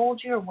somebody to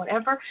hold you or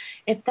whatever,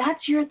 if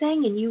that's your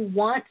thing and you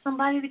want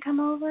somebody to come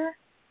over,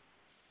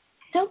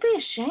 don't be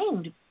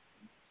ashamed.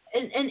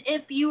 And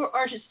if you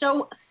are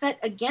so set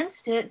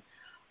against it,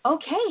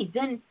 okay,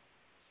 then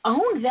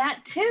own that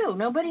too.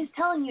 Nobody's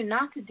telling you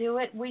not to do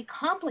it. We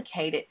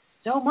complicate it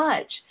so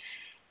much.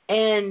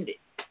 And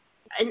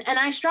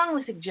I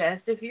strongly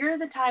suggest if you're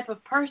the type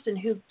of person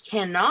who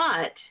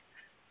cannot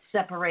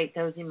separate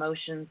those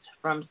emotions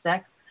from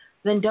sex,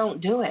 then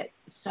don't do it.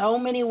 So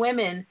many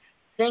women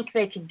think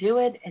they can do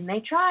it, and they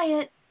try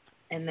it,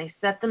 and they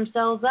set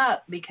themselves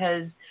up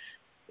because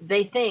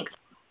they think,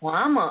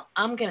 well,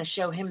 I'm going to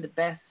show him the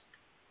best,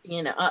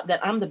 that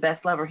I'm the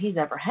best lover he's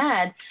ever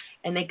had,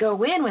 and they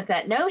go in with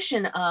that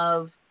notion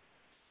of,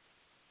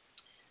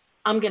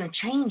 I'm going to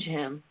change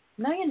him.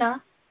 No, you're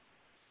not.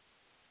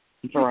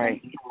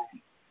 Right.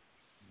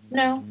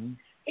 No,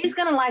 he's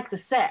going to like the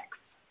sex,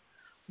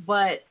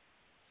 but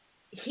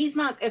he's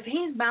not. If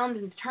he's bound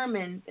and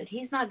determined that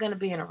he's not going to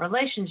be in a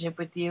relationship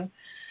with you,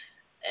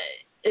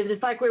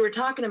 it's like we were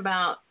talking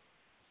about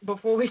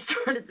before we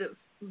started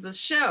the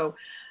show.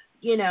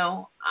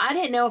 I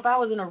didn't know if I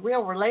was in a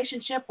real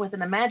relationship with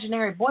an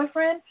imaginary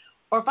boyfriend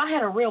or if I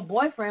had a real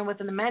boyfriend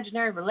with an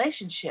imaginary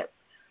relationship,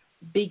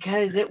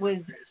 because it was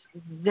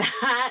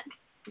that,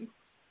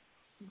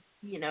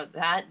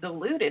 that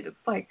diluted. It's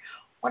like,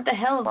 what the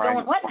hell is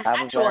going? What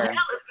actual hell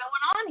is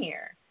going on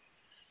here?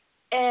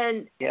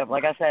 And yeah,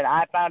 like I said,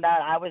 I found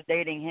out I was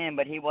dating him,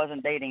 but he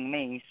wasn't dating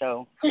me.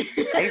 So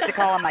I used to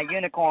call him my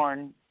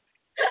unicorn.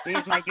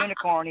 He's my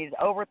unicorn. He's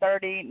over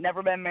 30,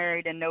 never been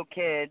married, and no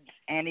kids,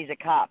 and he's a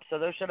cop. So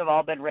those should have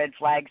all been red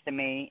flags to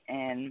me.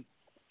 And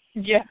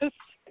yes,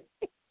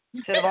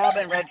 should have all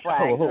been red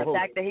flags. And the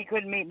fact that he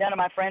couldn't meet none of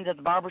my friends at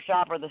the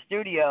barbershop or the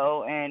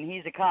studio, and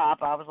he's a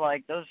cop, I was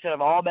like, those should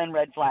have all been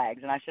red flags.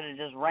 And I should have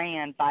just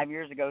ran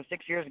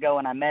 6 years ago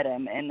when I met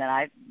him, and then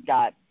I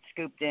got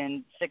scooped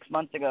in 6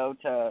 months ago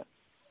to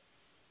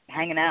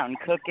hanging out and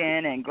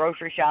cooking and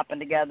grocery shopping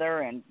together.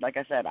 And like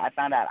I said, I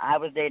found out I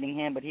was dating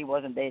him, but he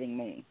wasn't dating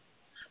me.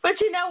 But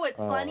you know what's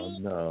funny?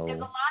 No. Is a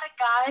lot of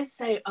guys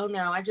say, oh,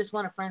 no, I just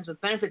want a friends with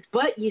benefits.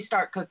 But you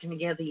start cooking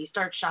together. You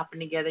start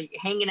shopping together.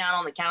 You're hanging out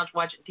on the couch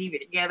watching TV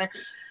together.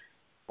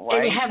 Right.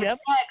 And you're having sex.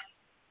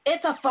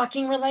 It's a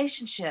fucking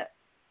relationship.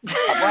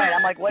 Right.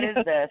 I'm like, what is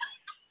this?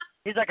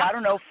 He's like, I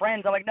don't know,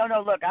 friends. I'm like, no,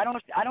 look, I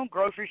don't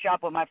grocery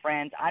shop with my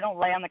friends. I don't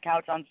lay on the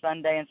couch on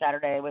Sunday and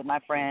Saturday with my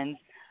friends.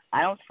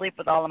 I don't sleep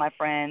with all of my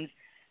friends.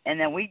 And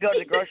then we go to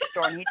the grocery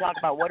store, and he talks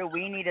about, what do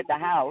we need at the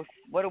house?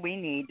 What do we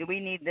need? Do we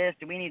need this?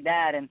 Do we need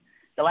that? And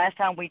the last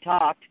time we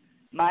talked,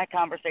 my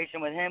conversation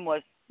with him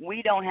was,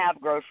 we don't have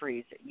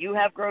groceries. You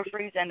have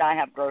groceries, and I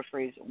have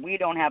groceries. We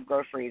don't have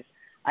groceries.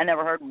 I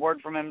never heard a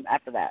word from him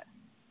after that.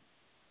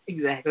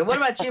 Exactly. What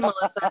about you,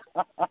 Melissa?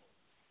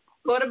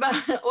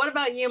 What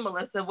about you,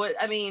 Melissa?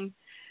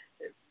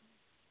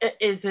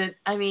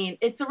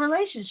 It's a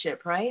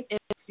relationship, right? If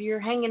you're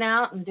hanging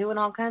out and doing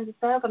all kinds of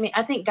stuff,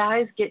 I think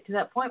guys get to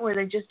that point where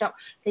they're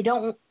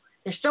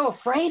so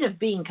afraid of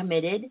being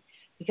committed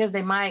because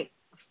they might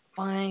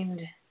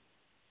find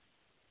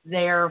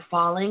they're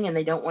falling and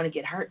they don't want to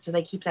get hurt, so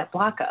they keep that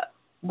block up.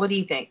 What do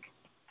you think?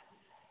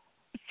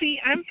 See,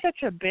 I'm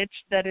such a bitch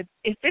that if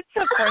it's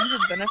a friends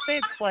with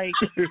benefits, like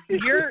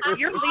you're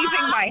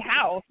leaving my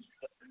house.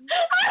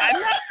 I'm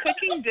not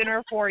cooking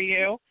dinner for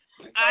you.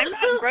 I'm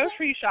not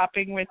grocery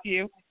shopping with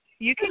you.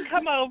 You can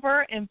come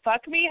over and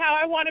fuck me how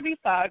I want to be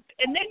fucked,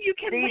 and then you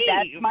can leave.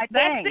 That's my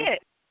thing. That's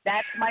it.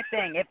 That's my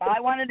thing. If I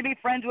wanted to be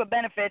friends with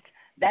benefits,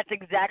 that's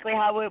exactly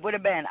how it would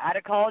have been. I'd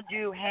have called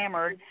you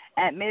hammered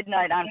at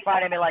midnight on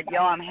Friday and be like,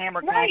 yo, I'm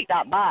hammered. Can I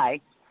stop by?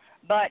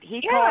 But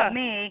he called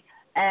me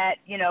at,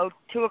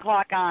 2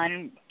 o'clock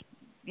on,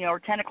 or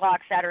 10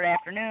 o'clock Saturday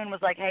afternoon,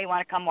 was like, hey,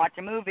 want to come watch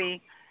a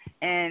movie?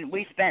 And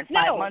we spent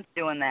 5 months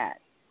doing that.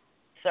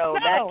 So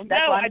that's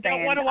what I'm saying. I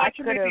don't want to watch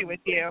a movie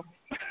with you.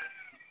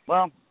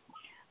 Well,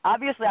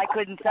 obviously I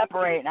couldn't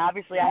separate, and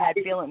obviously I had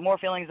more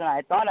feelings than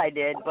I thought I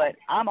did, but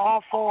I'm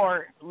all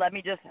for,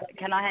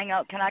 can I hang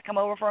out? Can I come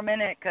over for a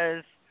minute?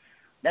 Because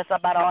that's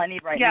about all I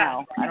need right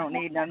now. I don't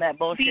need none of that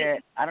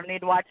bullshit. I don't need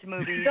to watch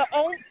movies.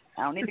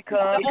 I don't need to cook.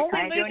 The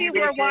only movie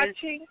we're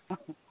watching,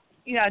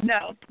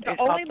 the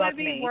only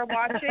movie we're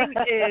watching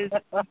is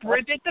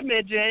Bridget the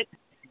Midget,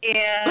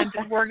 and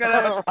we're going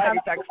to have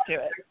sex to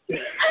it.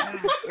 It's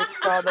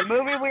called, the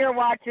movie we are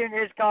watching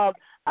is called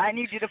I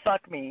Need You to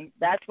Fuck Me.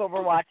 That's what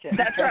we're watching.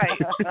 That's right.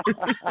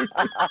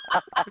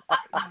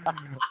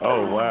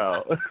 Oh,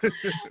 wow.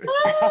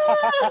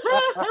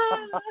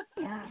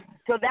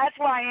 So that's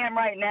where I am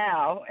right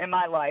now in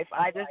my life.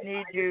 I just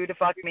need you to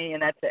fuck me,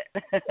 and that's it.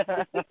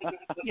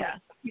 Yeah.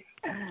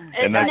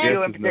 And not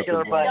you in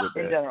particular, but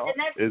in general. And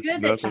that's it's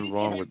good nothing that you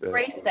wrong can with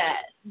embrace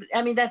that.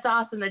 That's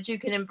awesome that you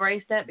can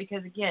embrace that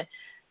because, again,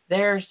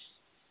 there's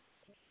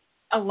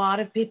a lot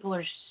of people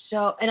are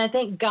so, and I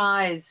think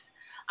guys,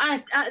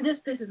 this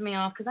pisses me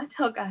off because I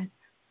tell guys,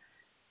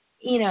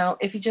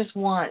 if you just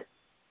want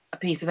a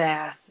piece of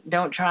ass,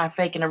 don't try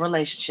faking a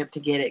relationship to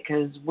get it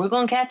because we're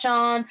going to catch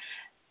on.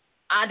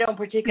 I don't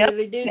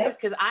particularly do this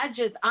because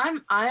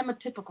I'm a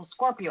typical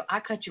Scorpio. I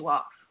cut you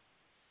off.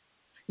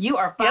 You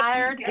are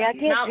fired. Yeah, I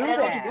can't not do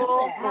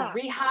eligible that. for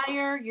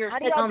rehire. You're How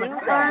do sitting y'all on the do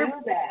curb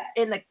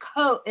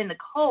that? in the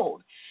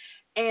cold.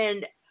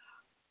 And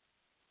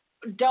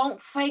don't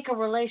fake a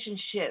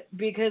relationship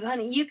because,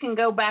 honey, you can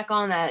go back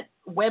on that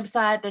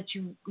website that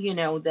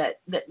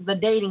the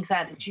dating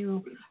site that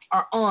you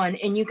are on,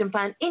 and you can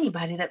find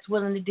anybody that's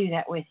willing to do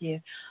that with you,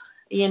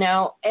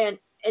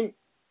 and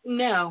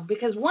no,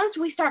 because once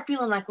we start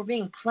feeling like we're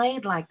being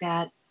played like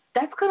that,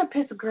 that's going to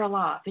piss a girl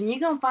off, and you're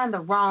going to find the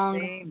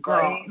wrong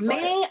girl.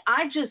 Me,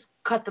 I just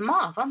cut them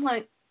off. I'm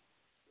like,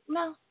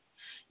 no.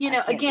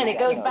 Again, it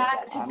goes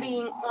back to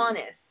being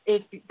honest.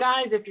 If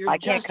you're I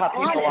can't just cut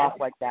honest, people off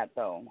like that,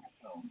 though.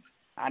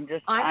 I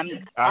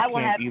will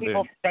have either.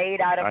 people fade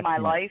out of my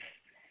can't. life.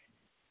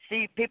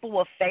 See, people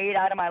will fade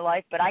out of my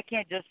life, but I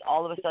can't just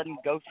all of a sudden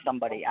ghost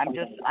somebody. I'm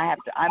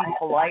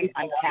polite.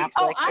 I'm Catholic.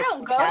 Oh, I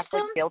don't ghost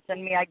Catholic them. guilt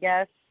in me, I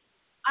guess.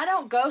 I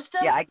don't ghost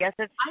them. Yeah, I guess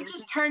I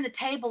just turn the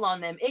table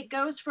on them. It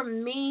goes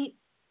from me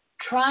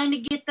trying to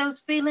get those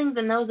feelings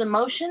and those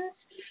emotions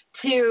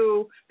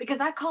to, because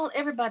I call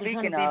everybody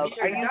Speaking honey. of,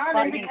 Baby,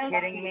 are you fucking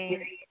kidding me?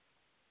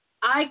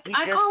 I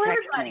call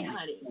everybody me.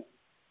 honey.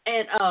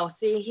 And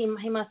see,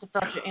 he must have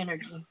felt your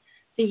energy.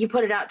 See, you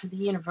put it out to the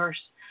universe.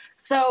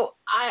 So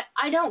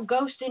I don't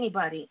ghost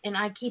anybody, and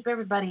I keep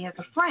everybody as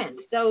a friend.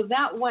 So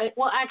that way,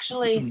 well,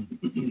 actually,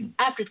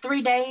 after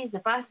 3 days,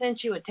 if I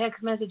sent you a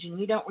text message and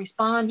you don't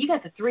respond, you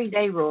got the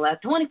 3-day rule.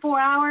 At 24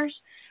 hours,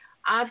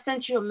 I've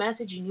sent you a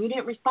message and you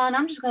didn't respond,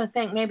 I'm just going to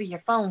think maybe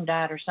your phone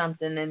died or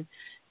something, and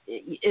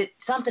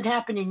something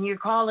happened and you're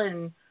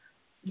calling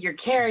your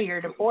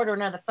carrier to order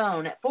another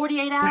phone. At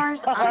 48 hours,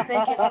 I'm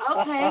thinking,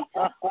 okay,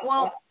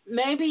 well,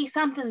 maybe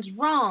something's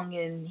wrong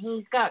and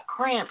he's got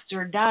cramps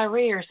or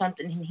diarrhea or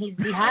something and he's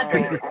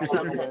dehydrated or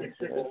something.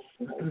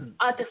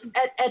 At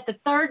the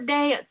third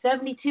day, at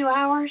 72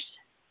 hours,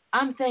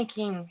 I'm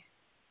thinking,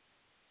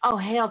 oh,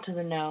 hell to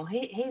the no.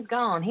 He's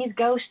gone. He's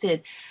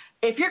ghosted.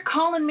 If you're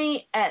calling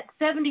me at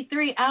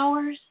 73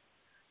 hours,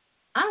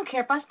 I don't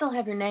care if I still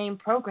have your name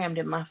programmed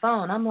in my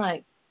phone. I'm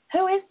like,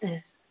 who is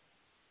this?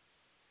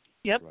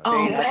 Yep.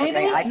 Oh,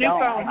 baby. I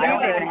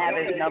don't even have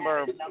his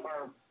number.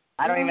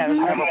 I don't even have his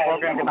number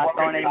programmed in my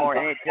phone anymore.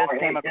 It just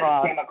came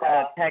across.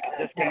 Text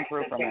just came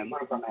through from him.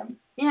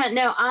 Yeah,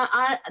 no,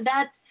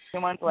 that's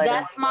 2 months later.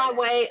 That's my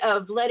way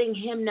of letting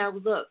him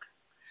know. Look,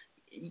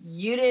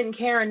 you didn't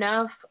care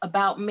enough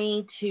about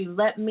me to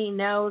let me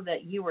know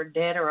that you were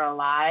dead or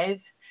alive,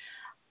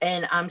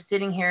 and I'm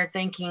sitting here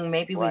thinking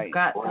maybe we've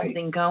got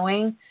something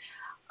going.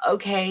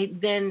 Okay,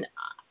 then.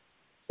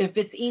 If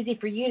it's easy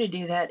for you to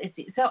do that,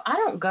 so I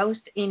don't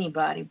ghost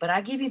anybody, but I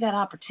give you that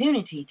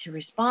opportunity to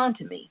respond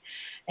to me.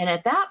 And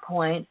at that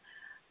point,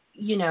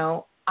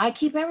 I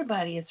keep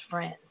everybody as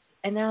friends.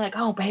 And they're like,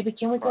 oh, baby,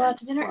 can we go out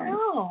to dinner?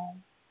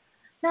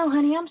 No,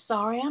 honey, I'm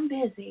sorry. I'm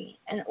busy.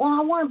 And, well,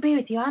 I want to be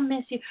with you. I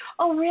miss you.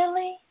 Oh,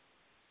 really?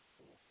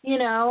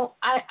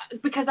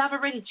 Because I've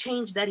already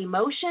changed that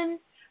emotion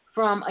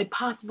from a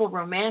possible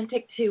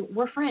romantic to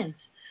we're friends.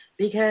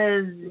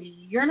 Because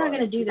you're not going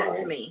to do that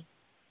to me.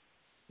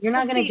 You're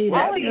not going to do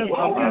that.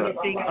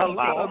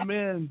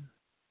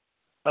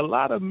 A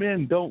lot of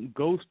men don't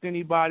ghost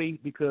anybody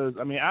because,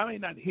 I may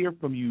not hear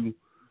from you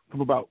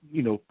from about,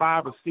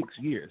 5 or 6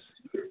 years.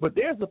 But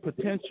there's a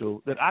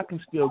potential that I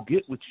can still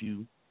get with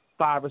you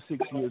 5 or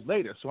 6 years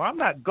later. So I'm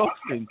not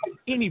ghosting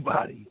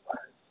anybody.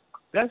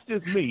 That's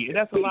just me, and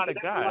that's a lot of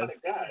guys.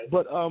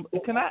 But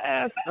can I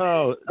ask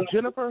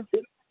Jennifer?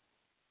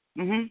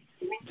 Mm-hmm.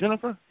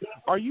 Jennifer,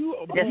 are you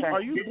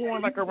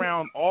born like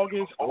around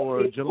August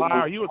or July?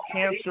 Are you a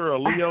Cancer or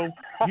Leo?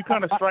 You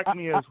kind of strike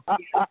me as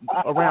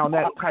around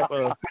that type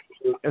of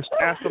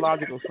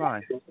astrological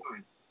sign.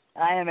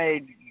 I am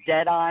a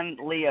dead-on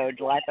Leo,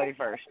 July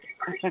 31st.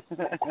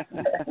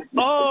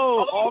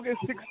 Oh, August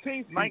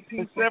 16th,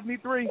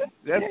 1973.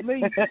 That's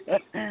me.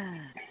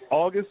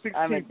 August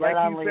 16th,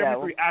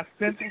 1973. I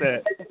sensed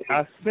that.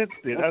 I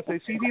sensed it. I say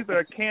she's either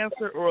a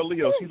Cancer or a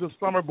Leo. She's a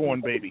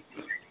summer-born baby.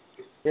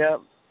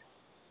 Yep.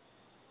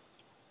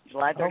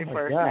 July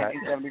 31st,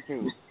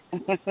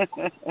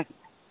 1972.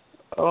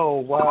 Oh,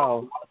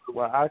 wow.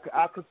 Well,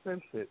 I could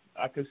sense it.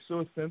 I could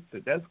sure sense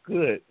it. That's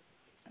good.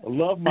 I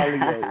love my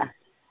Leos.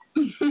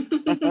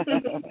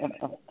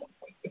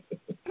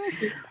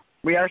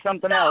 We are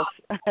something else.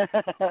 Well,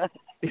 that's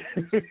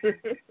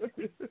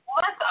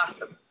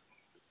awesome.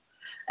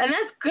 And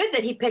that's good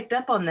that he picked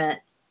up on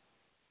that.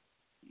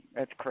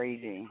 That's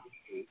crazy.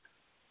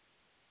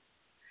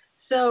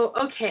 So,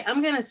 okay,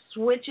 I'm going to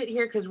switch it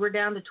here because we're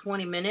down to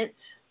 20 minutes.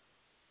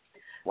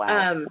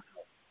 Wow.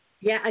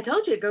 Yeah, I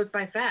told you it goes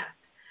by fast.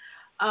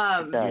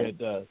 It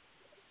does.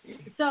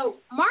 So,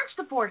 March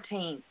the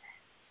 14th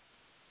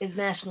is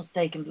National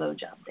Steak and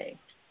Blowjob Day.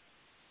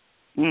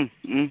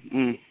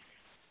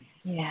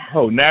 Yeah.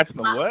 Oh,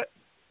 National what?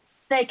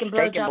 Steak and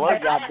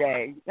Blowjob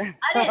Day.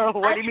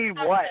 What do you mean,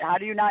 what? How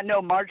do you not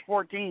know March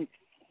 14th?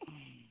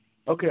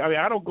 Okay,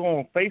 I don't go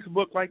on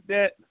Facebook like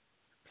that,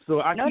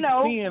 so I keep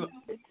seeing...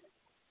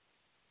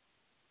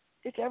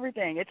 It's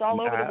everything. It's all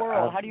over the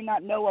world. How do you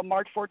not know what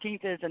March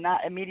 14th is and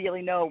not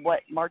immediately know what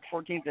March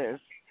 14th is?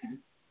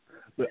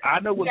 But I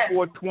know what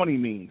 420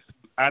 means.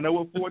 I know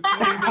what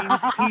 420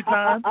 means, tea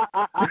time.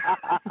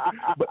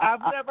 But I've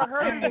never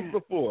heard this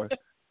before.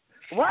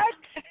 What?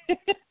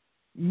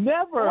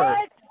 Never.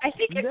 What? I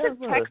think it's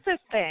a Texas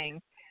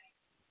thing.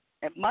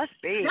 It must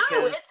be.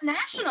 No, it's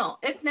national.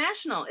 It's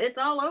national. It's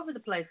all over the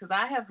place because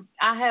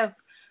I have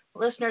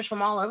listeners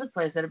from all over the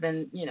place that have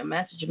been,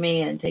 messaging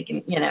me and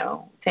taking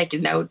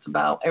notes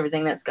about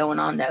everything that's going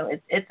on. No,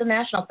 it's a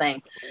national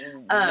thing.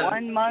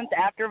 1 month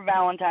after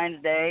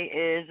Valentine's Day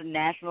is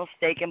National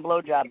Steak and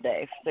Blowjob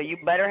Day. So you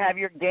better have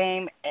your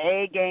game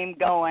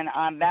going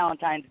on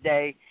Valentine's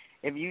Day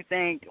if you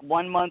think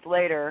 1 month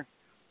later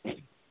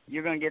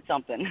you're going to get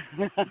something.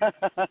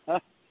 Oh,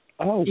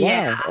 wow.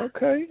 Yeah.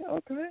 Okay.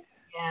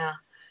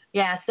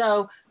 Yeah.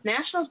 So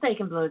National Steak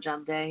and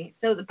Blowjob Day.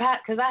 So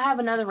because I have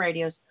another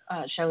radio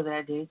show that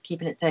I do,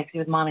 Keeping It Sexy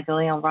with Monica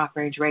Lee on Rock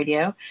Rage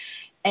Radio,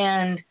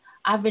 and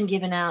I've been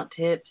giving out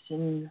tips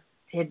and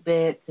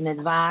tidbits and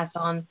advice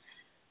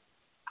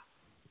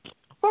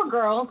for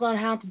girls on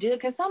how to do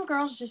it, because some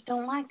girls just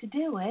don't like to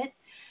do it,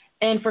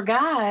 and for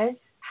guys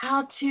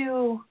how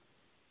to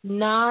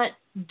not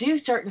do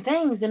certain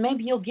things, and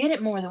maybe you'll get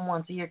it more than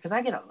once a year, because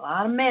I get a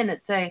lot of men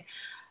that say,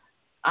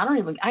 I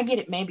get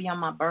it maybe on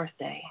my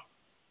birthday.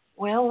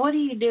 Well, what are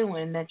you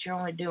doing that you're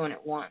only doing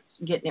it once,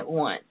 getting it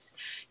once?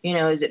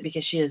 Is it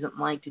because she doesn't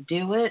like to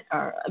do it?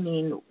 Or,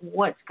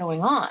 what's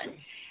going on?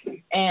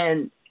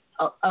 And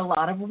a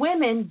lot of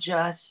women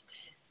just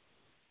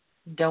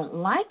don't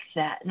like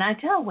that. And I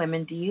tell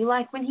women, do you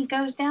like when he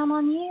goes down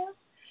on you?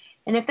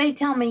 And if they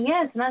tell me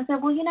yes, and I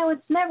said, well,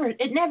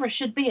 it never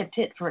should be a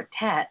tit for a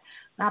tat,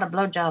 not a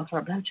blowjob for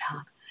a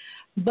blowjob.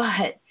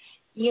 But,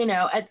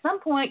 at some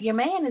point your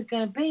man is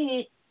going to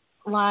be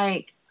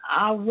like,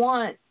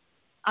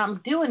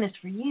 I'm doing this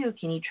for you.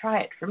 Can you try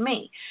it for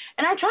me?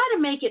 And I try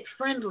to make it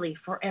friendly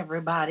for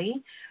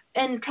everybody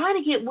and try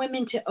to get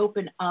women to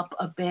open up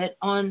a bit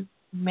on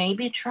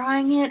maybe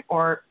trying it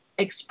or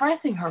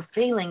expressing her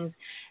feelings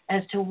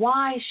as to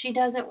why she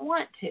doesn't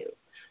want to.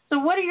 So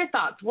what are your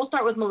thoughts? We'll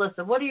start with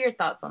Melissa. What are your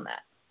thoughts on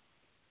that?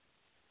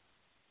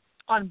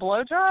 On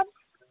blowjob?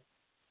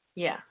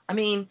 Yeah.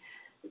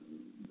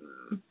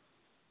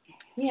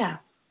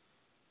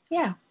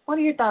 Yeah. What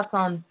are your thoughts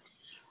on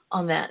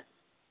that?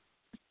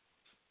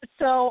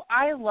 So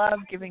I love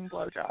giving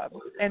blowjobs,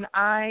 and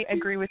I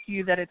agree with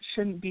you that it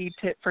shouldn't be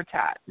tit for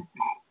tat.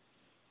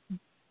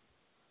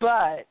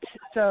 But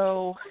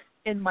so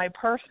in my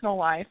personal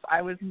life,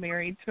 I was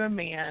married to a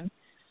man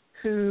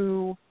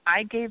who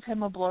I gave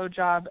him a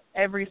blowjob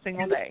every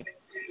single day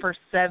for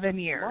 7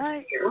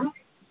 years. What?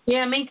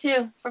 Yeah, me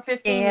too, for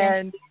 15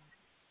 years.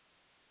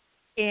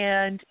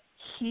 And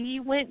he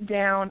went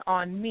down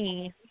on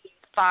me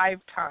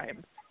 5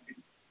 times.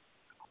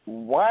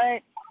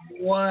 What?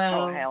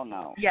 Wow. Oh, hell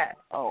no. Yes.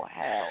 Oh,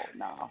 hell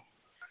no.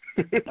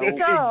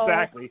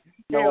 Exactly.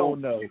 No.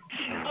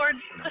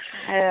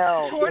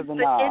 Towards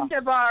the end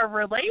of our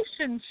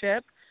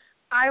relationship,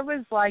 I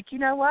was like, you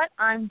know what?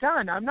 I'm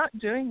done. I'm not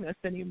doing this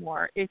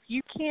anymore. If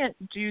you can't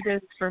do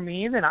this for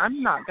me, then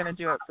I'm not going to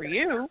do it for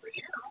you.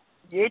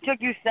 It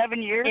took you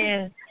 7 years?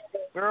 And,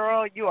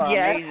 girl, you are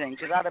amazing.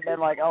 Because I'd have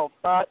been like, oh,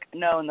 fuck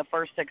no, in the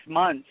first 6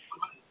 months.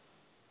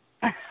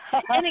 And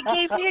it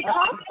gave me a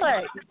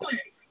complex.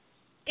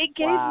 It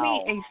gave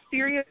me a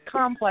serious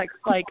complex,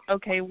 like,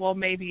 okay, well,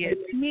 maybe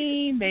it's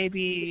me,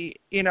 maybe,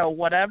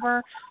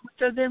 whatever.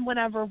 So then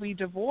whenever we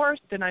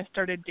divorced and I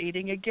started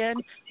dating again,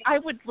 I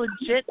would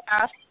legit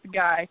ask the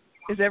guy,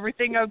 is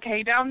everything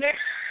okay down there?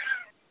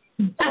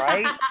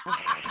 Right?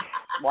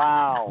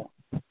 Wow.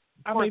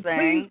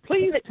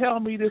 Please tell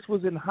me this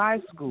was in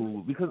high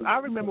school, because I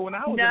remember when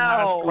I was in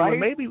high school, right?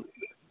 maybe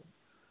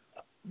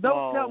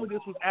don't tell me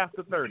this was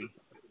after 30.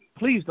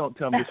 Please don't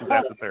tell me this was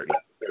after 30.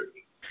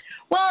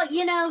 Well,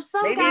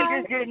 some maybe guys... he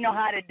just didn't know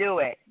how to do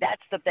it.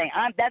 That's the thing.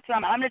 I'm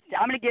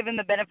gonna give him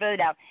the benefit of the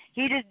doubt.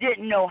 He just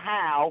didn't know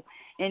how,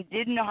 and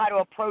didn't know how to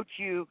approach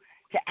you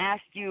to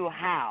ask you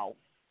how,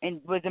 and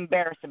was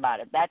embarrassed about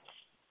it.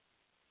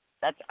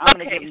 I'm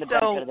gonna give him the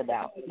benefit of the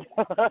doubt.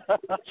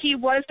 He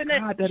wasn't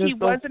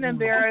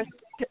embarrassed.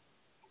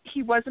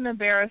 He wasn't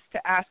embarrassed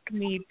to ask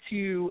me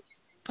to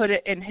put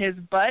it in his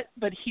butt,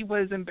 but he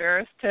was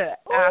embarrassed to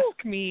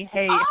ask me,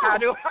 hey, how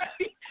do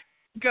I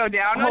go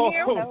down on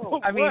you?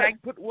 I mean,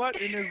 put what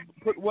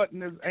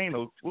in his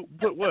anal?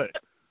 Put what?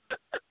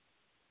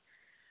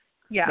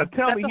 Yeah. Now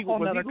tell me,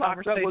 was he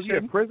locked up? Was he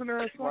a prisoner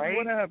or something? Right?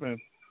 What happened?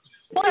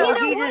 Well,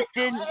 he just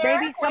didn't.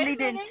 Maybe somebody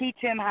didn't teach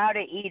him how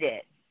to eat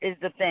it. Is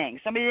the thing.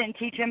 Somebody didn't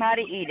teach him how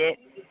to eat it,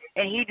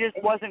 and he just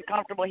wasn't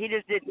comfortable. He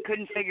just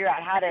couldn't figure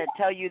out how to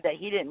tell you that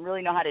he didn't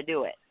really know how to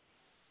do it.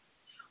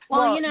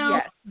 Well,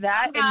 yes,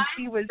 that, and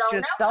he was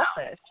just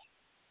selfish.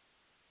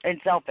 And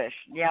selfish.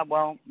 Yeah,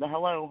 well,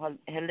 hello,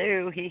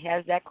 he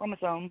has that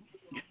chromosome.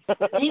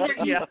 Either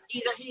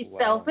he's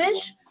selfish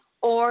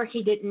or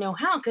he didn't know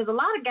how, because a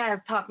lot of guys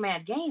talk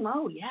mad game.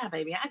 Oh, yeah,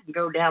 baby, I can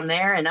go down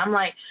there. And I'm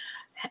like,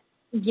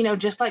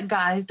 just like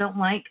guys don't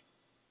like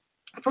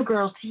for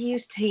girls to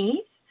use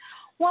teeth.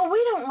 Well,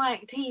 we don't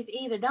like teeth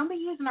either. Don't be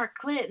using our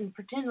clit and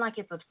pretend like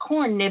it's a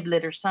corn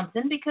niblet or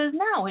something, because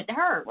no, it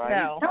hurts. Right.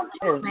 No. Don't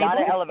do It's it, not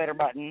an Mabel. elevator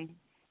button.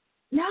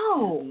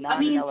 No, Not I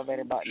mean, an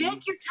elevator button.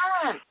 take your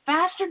time.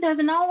 Faster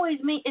doesn't always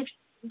mean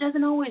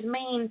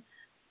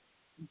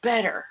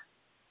better.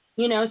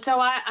 You know, so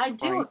I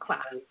do a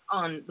class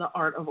on the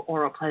art of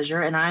oral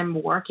pleasure, and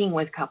I'm working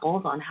with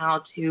couples on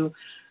how to,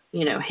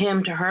 you know,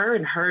 him to her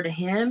and her to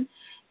him.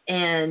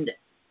 And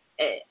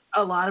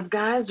a lot of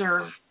guys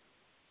are,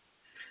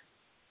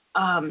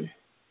 I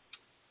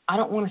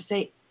don't want to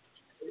say,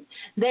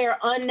 they're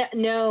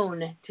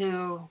unknown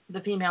to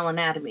the female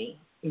anatomy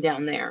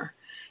down there.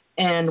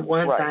 And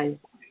once I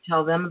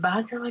tell them about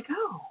it, they're like,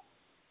 oh,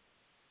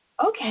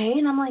 okay.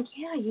 And I'm like,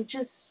 yeah,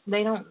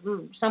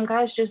 some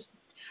guys just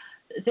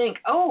think,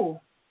 oh,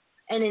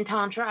 and in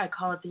Tantra, I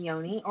call it the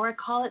yoni, or I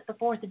call it the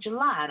 4th of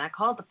July. And I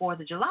call it the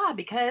 4th of July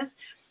because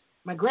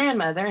my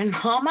grandmother, and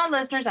all my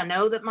listeners, I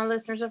know that my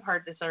listeners have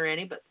heard this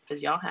already, but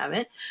because y'all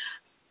haven't,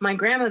 my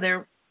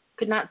grandmother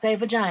could not say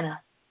vagina.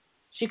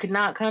 She could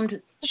not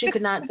say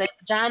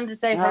vagina to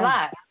save her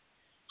life.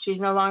 She's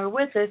no longer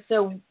with us.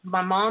 So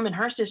my mom and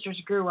her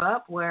sisters grew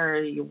up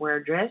where you wear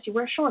a dress, you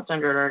wear shorts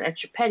under it,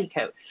 that's your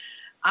petticoat.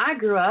 I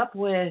grew up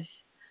with,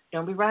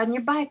 don't be riding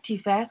your bike too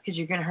fast because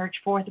you're going to hurt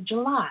your 4th of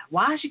July.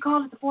 Why she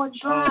called it the 4th of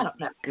July, I don't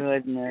know.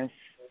 Goodness.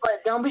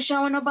 But don't be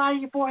showing nobody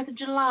your 4th of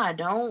July.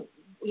 Don't,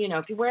 you know,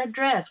 if you wear a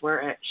dress,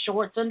 wear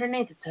shorts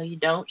underneath it so you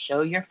don't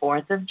show your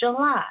 4th of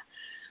July.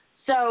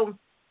 So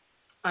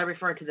I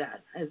refer to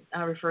that as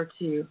I refer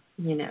to,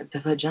 you know,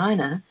 the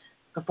vagina,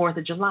 the 4th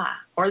of July,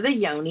 or the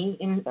yoni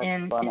in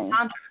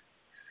Tantra.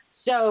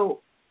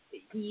 So,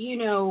 you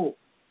know,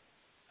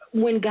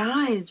 when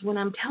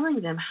I'm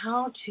telling them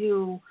how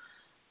to,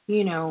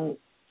 you know,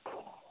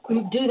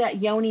 do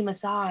that yoni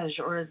massage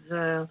or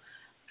the,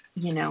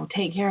 you know,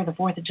 take care of the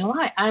 4th of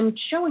July, I'm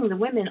showing the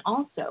women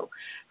also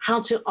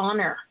how to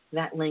honor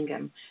that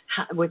lingam,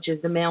 which is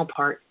the male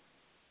part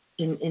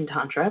in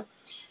Tantra,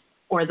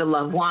 or the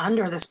love wand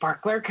or the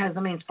sparkler, because, I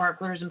mean,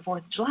 sparklers and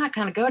 4th of July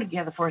kind of go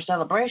together for a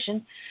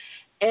celebration.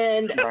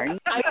 And a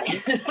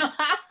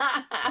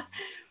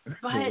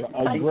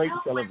great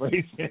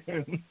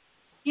celebration.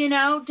 You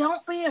know,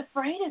 don't be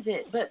afraid of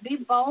it, but be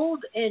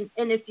bold. And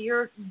if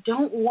you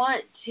don't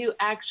want to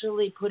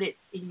actually put it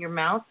in your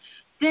mouth,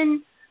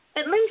 then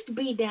at least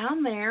be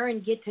down there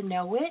and get to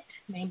know it.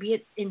 Maybe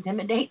it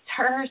intimidates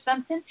her or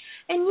something.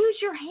 And use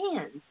your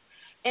hands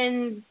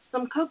and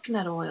some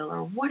coconut oil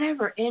or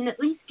whatever, and at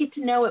least get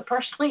to know it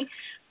personally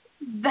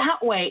that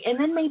way. And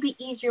then maybe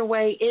ease your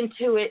way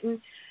into it.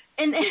 And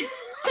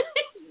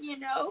you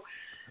know.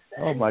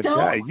 Oh, my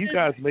God. You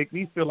guys make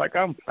me feel like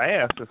I'm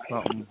fast or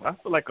something. I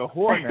feel like a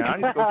whore now. I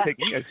need to go take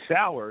me a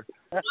shower.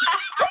 You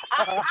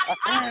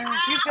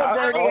feel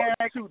dirty,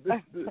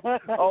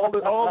 all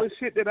the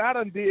shit that I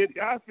done did,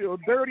 I feel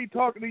dirty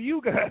talking to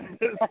you guys.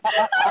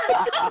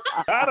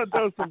 I done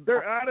done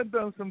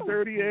some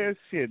dirty ass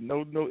shit.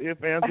 No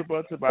ifs, ands, or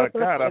buts about it.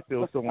 God, I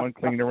feel so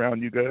unclean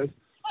around you guys.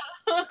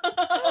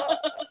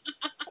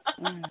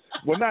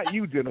 Well, not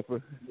you, Jennifer.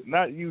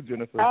 Not you,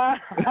 Jennifer.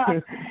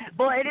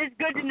 Well, it is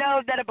good to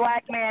know that a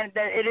black man,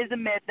 that it is a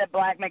myth that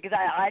black men, because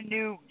I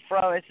knew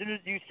as soon as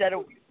you said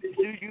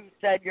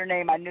your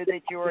name, I knew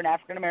that you were an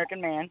African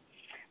American man.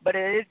 But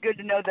it is good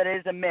to know that it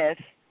is a myth,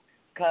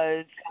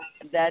 because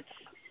that's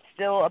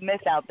still a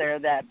myth out there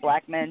that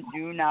black men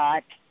do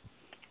not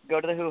go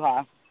to the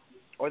hoo-ha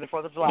or the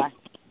 4th of July.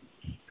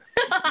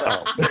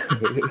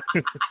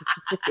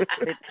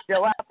 It's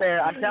still out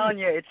there. I'm telling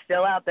you, it's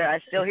still out there. I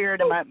still hear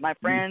it in my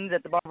friends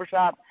at the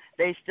barbershop.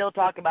 They still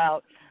talk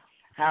about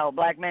how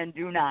black men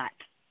do not.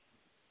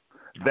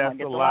 That's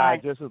a lie.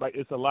 Just as like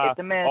it's a lie. It's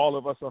a myth. All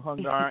of us are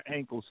hung to our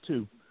ankles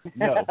too.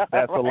 No,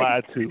 that's a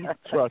lie too.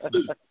 Trust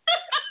me.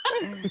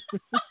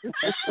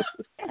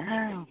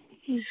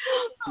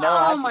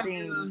 No,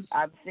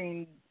 I've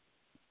seen.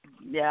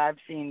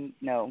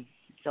 No,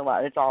 it's a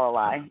lie. It's all a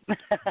lie.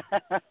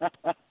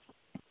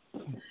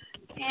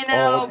 You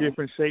know, all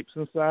different shapes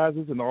and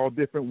sizes and all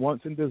different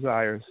wants and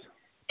desires.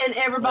 And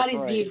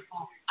everybody's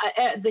beautiful.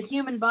 The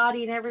human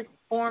body in every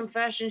form,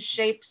 fashion,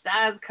 shape,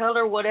 size,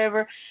 color,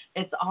 whatever,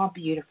 it's all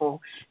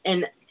beautiful.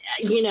 And,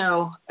 you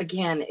know,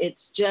 again, it's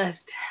just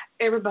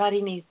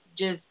everybody needs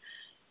to just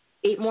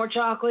eat more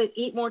chocolate,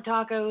 eat more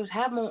tacos,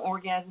 have more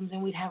orgasms,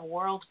 and we'd have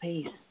world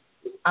peace.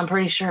 I'm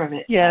pretty sure of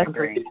it. Yeah,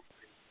 agree.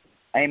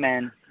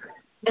 Amen.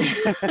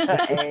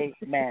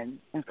 Amen.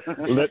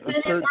 Let the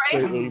church say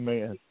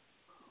amen.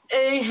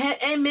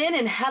 Amen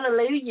and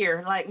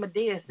hallelujah, like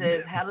Medea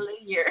says,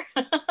 hallelujah.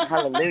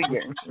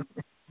 Hallelujah.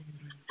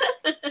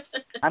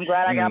 I'm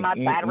glad I got my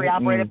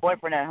battery-operated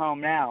boyfriend at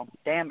home now.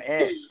 Damn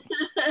it.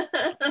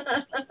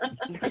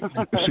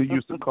 She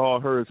used to call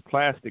hers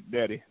Plastic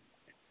Daddy.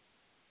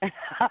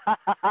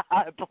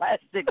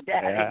 Plastic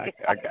Daddy.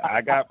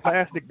 I got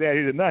Plastic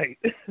Daddy tonight.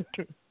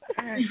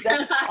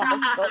 That's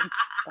awesome.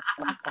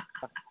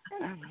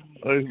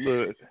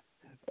 Look.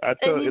 I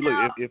tell you,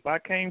 look, if I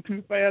came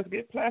too fast,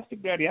 get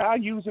Plastic Daddy. I'll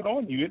use it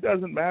on you. It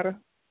doesn't matter.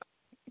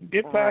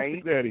 Get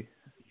Plastic Daddy.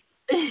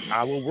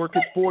 I will work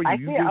it for you. I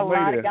You see just a wait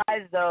lot there. of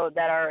guys, though,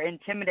 that are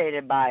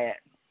intimidated by it.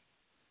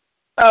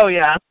 Oh,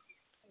 yeah.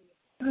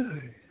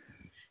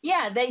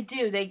 Yeah, they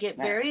do. They get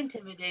very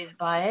intimidated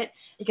by it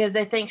because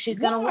they think she's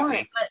going to want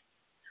it. But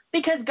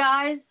because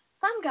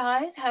some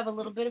guys have a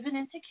little bit of an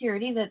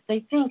insecurity that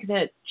they think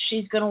that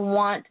she's going to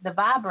want the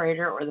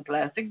vibrator or the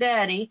plastic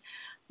daddy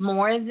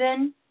more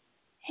than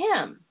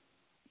him.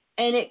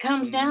 And it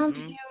comes down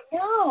to,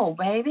 no,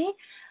 baby,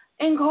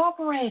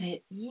 incorporate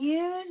it,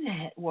 use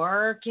it,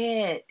 work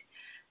it.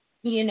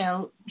 You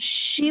know,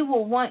 she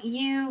will want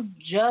you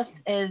just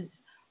as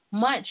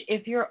much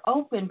if you're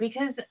open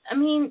because, I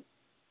mean,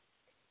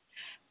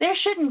 there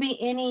shouldn't be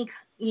any,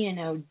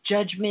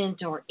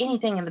 judgment or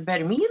anything in the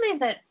bedroom.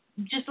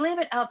 Just leave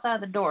it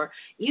outside the door.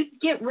 You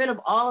get rid of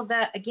all of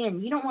that.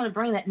 Again, you don't want to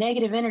bring that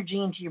negative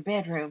energy into your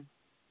bedroom.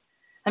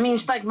 I mean,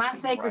 it's like my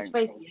sacred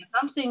space. Yes,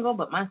 I'm single,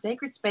 but my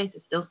sacred space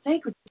is still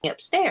sacred to me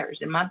upstairs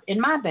in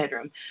my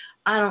bedroom.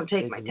 I don't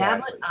take my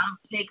tablet. I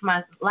don't take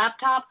my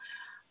laptop.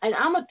 And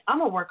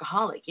I'm a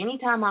workaholic.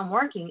 Anytime I'm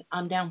working,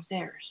 I'm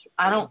downstairs.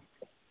 I don't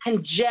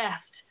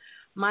congest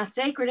my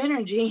sacred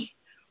energy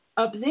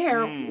up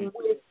there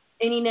with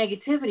any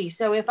negativity.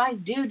 So if I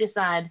do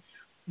decide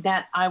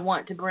that I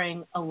want to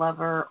bring a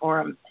lover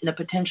or in a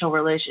potential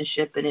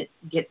relationship and it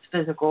gets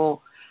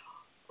physical,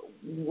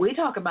 we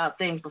talk about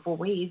things before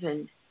we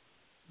even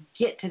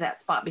get to that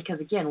spot. Because,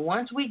 again,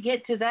 once we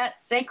get to that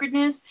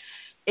sacredness,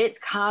 it's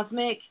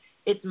cosmic,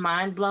 it's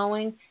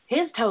mind-blowing.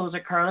 His toes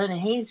are curling,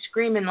 and he's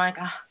screaming like,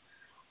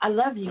 I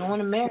love you, I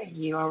want to marry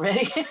you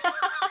already.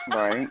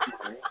 Right.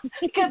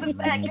 Because it's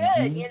that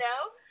good,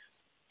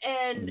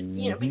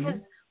 And, because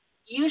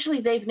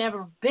usually they've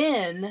never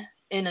been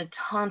in a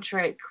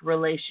tantric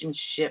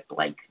relationship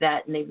like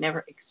that, and they've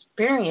never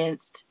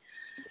experienced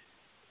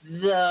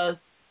the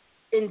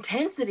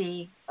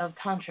intensity of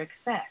tantric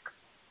sex.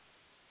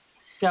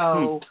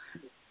 So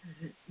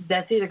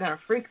that's either going to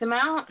freak them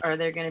out or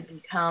they're going to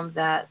become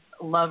that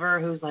lover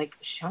who's like,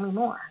 show me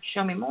more,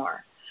 show me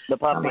more. The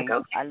puppy, I'm like,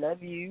 okay. I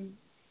love you.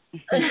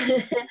 All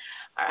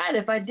right,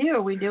 if I do,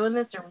 are we doing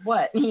this or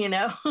what?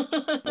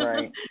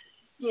 Right.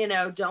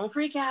 Don't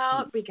freak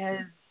out because,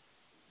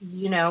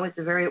 it's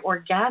a very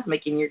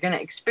orgasmic and you're going to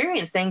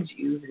experience things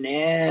you've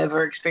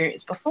never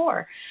experienced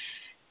before.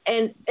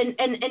 And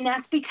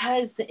that's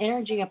because the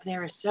energy up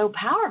there is so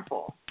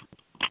powerful.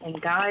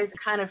 And guys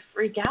kind of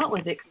freak out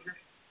with it because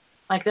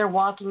like they're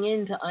walking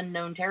into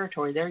unknown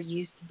territory. They're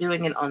used to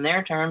doing it on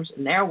their terms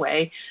and their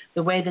way,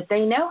 the way that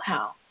they know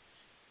how.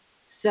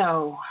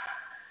 So,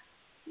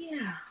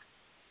 yeah.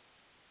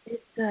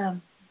 It's,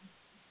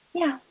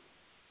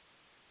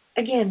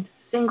 Again,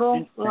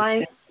 single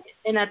life.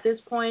 And at this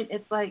point,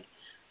 it's like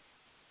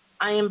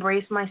I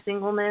embrace my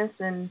singleness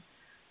and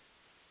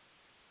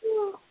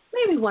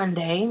maybe one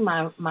day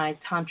my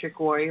tantric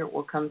warrior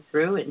will come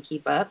through and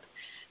keep up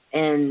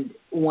and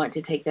want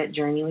to take that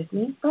journey with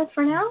me. But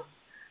for now,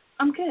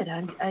 I'm good.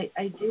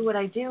 I do what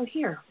I do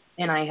here,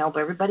 and I help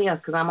everybody else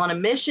because I'm on a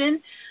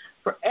mission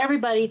for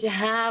everybody to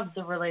have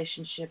the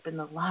relationship and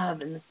the love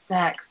and the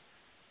sex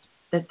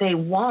that they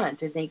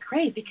want and they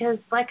crave. Because,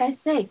 like I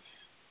say,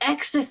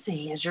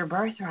 ecstasy is your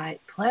birthright.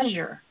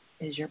 Pleasure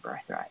is your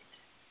birthright.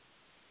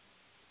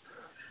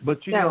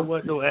 But you know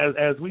what, though,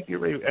 as we get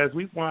ready, as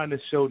we wind the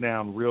show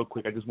down real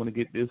quick, I just want to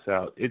get this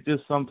out. It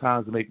just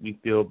sometimes makes me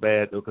feel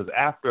bad, though, because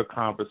after a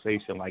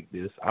conversation like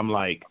this, I'm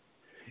like,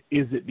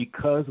 is it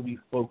because we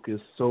focus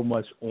so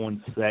much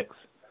on sex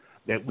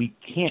that we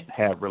can't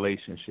have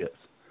relationships?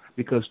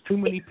 Because too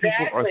many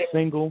people are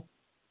single.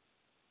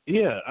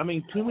 Yeah, I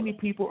mean, too many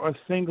people are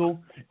single,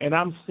 and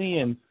I'm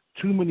seeing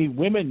too many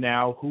women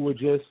now who are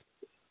just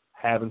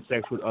having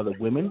sex with other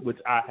women, which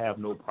I have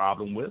no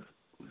problem with.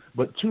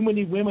 But too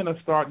many women are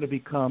starting to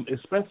become,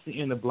 especially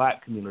in the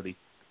black community,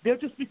 they're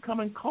just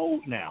becoming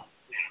cold now.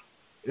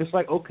 It's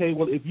like, okay,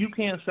 well, if you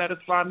can't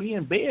satisfy me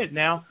in bed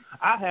now,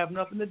 I have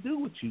nothing to do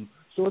with you.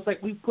 So it's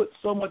like we put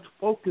so much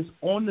focus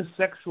on the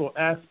sexual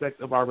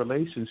aspect of our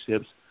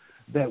relationships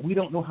that we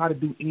don't know how to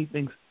do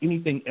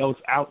anything else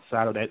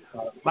outside of that,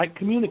 like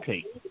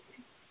communicate.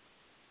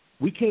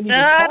 We can't even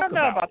talk I don't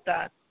know about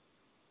that.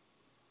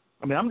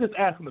 I mean, I'm just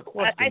asking the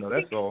question,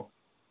 that's all.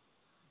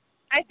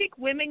 I think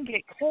women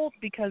get cold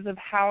because of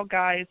how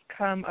guys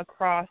come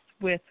across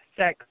with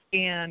sex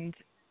and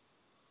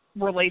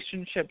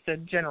relationships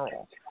in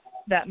general.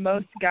 That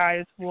most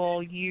guys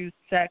will use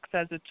sex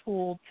as a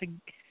tool to,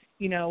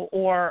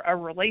 or a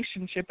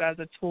relationship as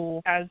a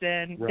tool, as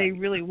in they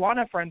really want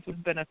a friends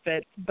with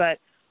benefits, but,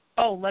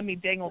 let me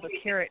dangle the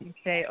carrot and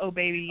say,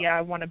 baby, yeah,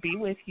 I want to be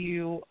with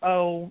you.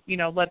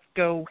 Let's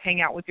go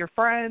hang out with your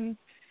friends.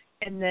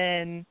 And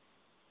then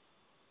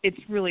it's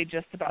really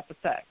just about the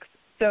sex.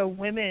 So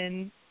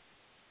women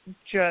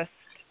just,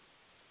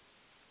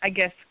 I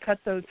guess, cut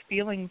those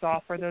feelings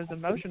off or those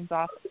emotions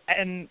off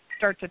and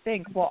start to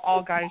think, well,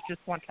 all guys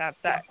just want to have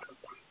sex.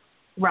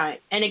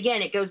 Right. And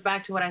again, it goes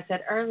back to what I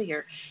said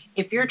earlier.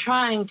 If you're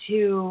trying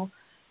to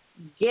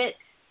get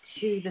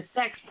to the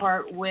sex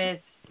part with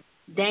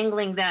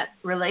dangling that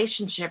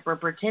relationship or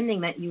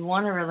pretending that you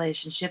want a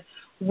relationship,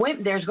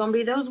 there's going to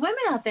be those women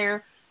out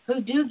there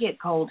who do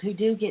get cold, who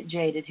do get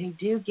jaded, who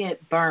do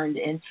get burned.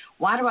 And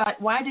why do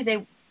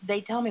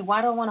they tell me,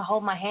 why do I want to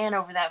hold my hand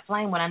over that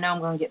flame when I know I'm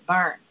going to get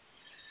burned?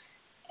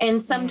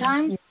 And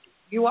sometimes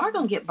you are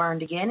going to get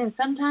burned again, and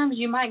sometimes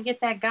you might get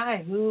that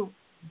guy who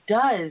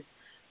does,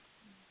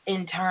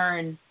 in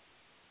turn,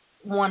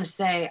 want to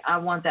say, I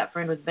want that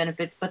friend with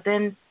benefits, but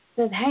then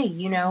says, hey,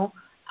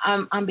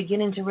 I'm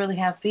beginning to really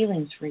have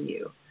feelings for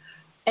you.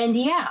 And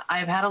yeah,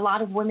 I've had a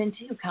lot of women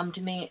too come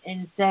to me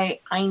and say,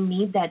 I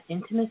need that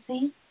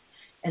intimacy,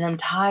 and I'm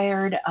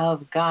tired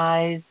of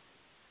guys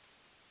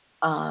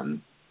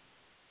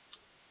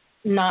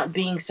not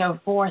being so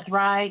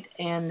forthright,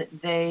 and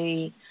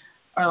they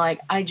are like,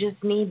 I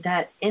just need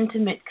that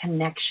intimate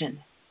connection.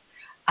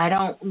 I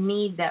don't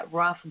need that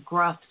rough,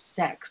 gruff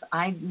sex.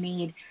 I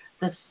need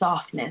the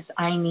softness.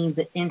 I need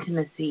the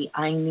intimacy.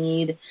 I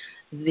need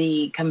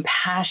the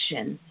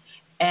compassion.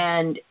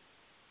 And,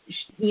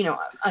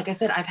 like I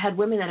said, I've had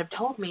women that have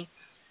told me,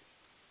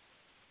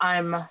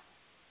 I'm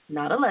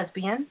not a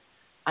lesbian.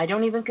 I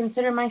don't even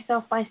consider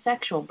myself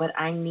bisexual, but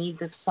I need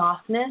the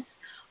softness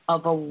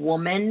of a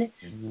woman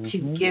to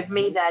give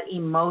me that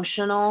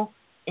emotional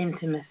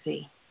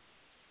intimacy.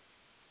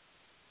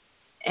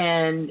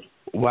 And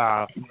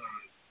wow.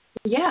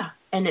 Yeah,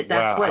 and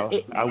that's what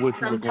it. I wish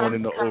we were going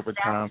into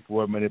overtime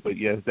for a minute, but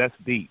yes, that's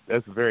deep.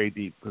 That's very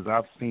deep because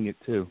I've seen it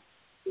too.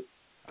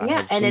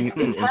 Yeah, and it's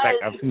because, in fact,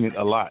 I've seen it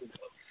a lot.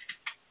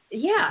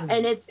 Yeah,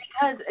 and it's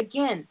because,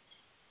 again,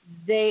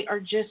 they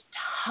are just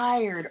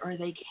tired, or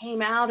they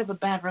came out of a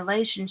bad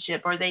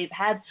relationship, or they've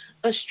had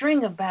a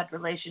string of bad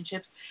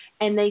relationships,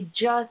 and they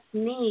just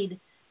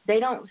they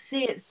don't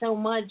see it so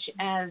much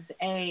as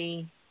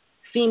a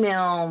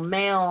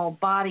female-male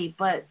body,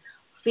 but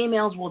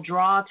females will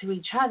draw to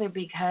each other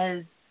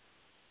because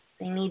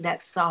they need that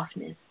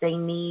softness. They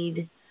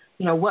need,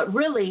 what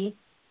really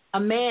a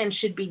man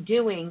should be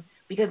doing,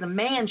 because a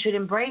man should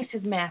embrace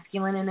his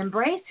masculine and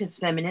embrace his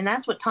feminine.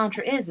 That's what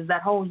Tantra is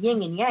that whole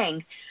yin and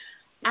yang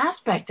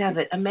aspect of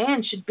it. A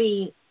man should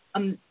be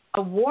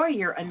a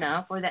warrior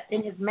enough, or that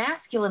in his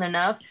masculine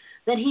enough,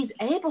 that he's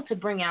able to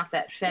bring out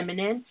that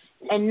feminine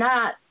and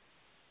not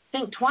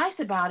think twice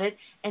about it,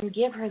 and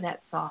give her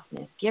that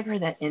softness, give her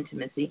that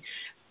intimacy.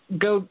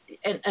 And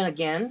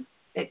again,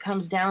 it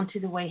comes down to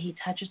the way he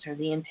touches her,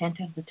 the intent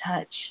of the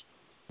touch.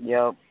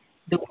 Yep.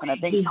 And I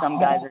think some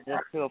guys are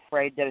just too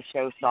afraid to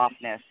show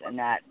softness, and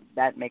that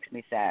makes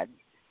me sad.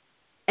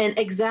 And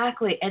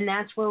exactly, and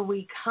that's where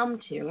we come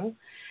to,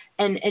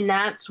 and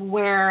that's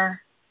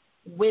where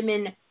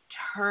women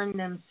turn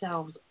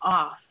themselves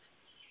off.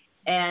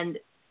 And,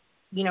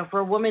 for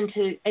a woman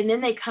and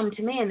then they come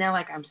to me and they're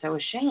like, I'm so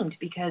ashamed,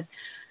 because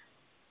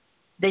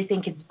they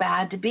think it's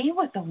bad to be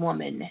with a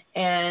woman.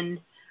 And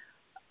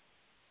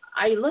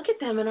I look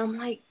at them and I'm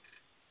like,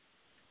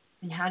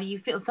 and how do you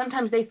feel?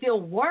 Sometimes they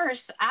feel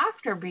worse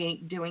after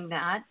doing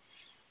that.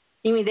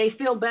 They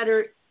feel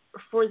better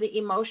for the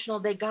emotional.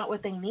 They got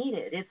what they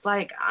needed. It's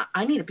like,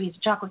 I need a piece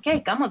of chocolate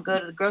cake. I'm going to go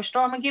to the grocery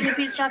store. I'm going to give me a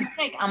piece of chocolate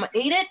cake. I'm going to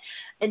eat it.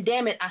 And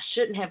damn it, I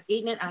shouldn't have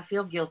eaten it. I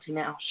feel guilty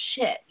now.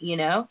 Shit,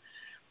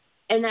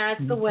 And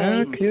that's the way.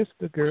 I kissed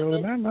the girl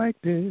and I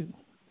liked it.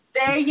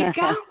 There you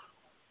go.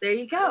 There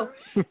you go.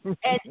 And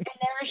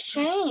they're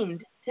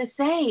ashamed to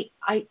say,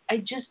 I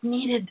just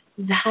needed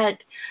that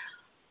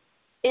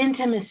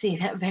intimacy,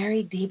 that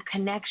very deep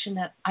connection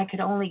that I could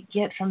only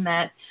get from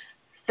that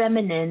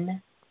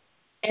feminine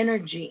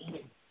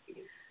energy,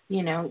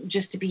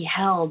 just to be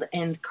held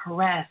and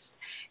caressed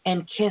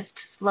and kissed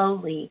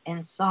slowly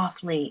and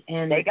softly.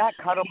 And they got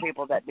cuddle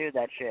people that do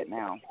that shit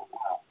now.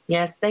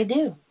 Yes, they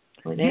do.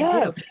 They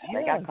do.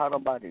 They got cuddle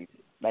buddies.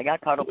 They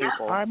got cuddle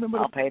people.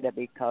 I'll pay to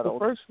be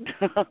cuddled. The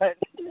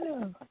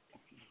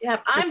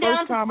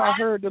first time I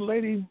heard the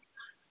lady.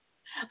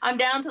 I'm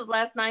down to the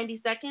last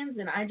 90 seconds,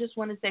 and I just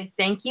want to say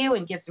thank you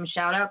and give some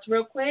shout-outs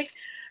real quick.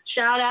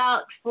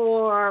 Shout-out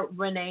for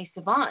Renee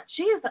Savant.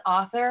 She is the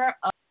author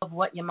of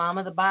What Your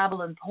Mama, the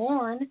Bible, and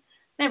Porn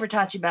Never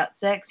Taught You About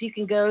Sex. You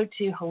can go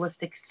to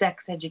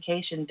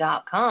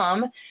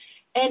holisticsexeducation.com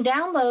and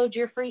download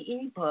your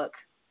free ebook.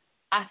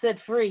 I said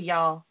free,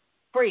 y'all.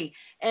 Free.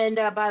 And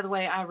by the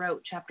way, I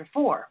wrote Chapter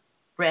 4,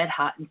 Red,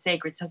 Hot, and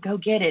Sacred, so go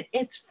get it.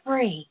 It's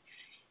free.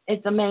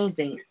 It's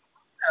amazing.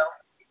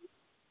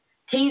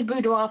 T's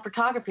Boudoir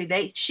Photography.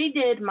 She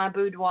did my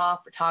boudoir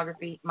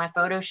photography, my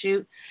photo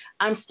shoot.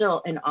 I'm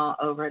still in awe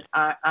over it.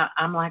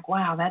 I'm like,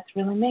 wow, that's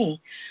really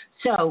me.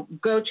 So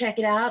go check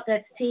it out.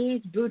 That's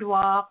T's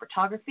Boudoir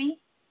Photography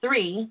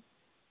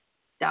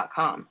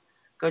 3.com.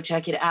 Go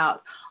check it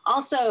out.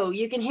 Also,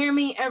 you can hear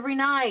me every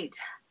night,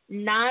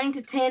 9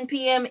 to 10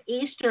 p.m.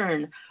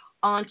 Eastern,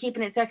 on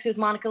Keeping It Sexy with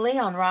Monica Lee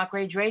on Rock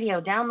Rage Radio.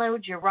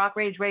 Download your Rock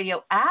Rage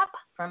Radio app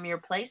from your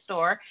Play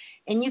Store,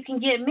 and you can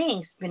get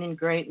me spinning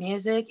great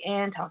music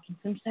and talking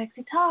some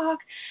sexy talk.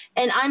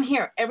 And I'm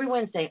here every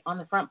Wednesday on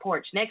the Front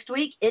Porch. Next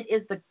week, it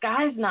is the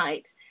Guys'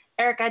 Night.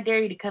 Eric, I dare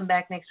you to come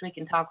back next week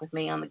and talk with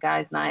me on the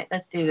Guys' Night.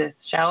 Let's do this,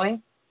 shall we?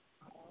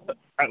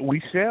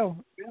 We shall.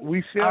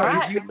 We shall. All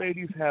right. You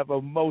ladies have a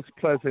most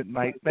pleasant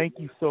night. Thank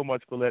you so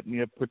much for letting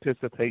me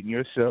participate in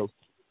your show.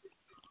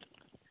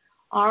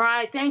 All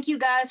right. Thank you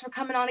guys for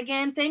coming on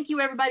again. Thank you,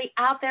 everybody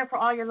out there, for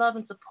all your love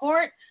and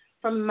support.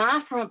 From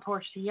my front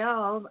porch to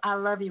y'all, I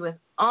love you with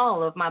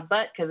all of my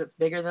butt because it's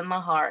bigger than my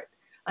heart.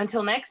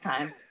 Until next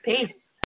time, peace.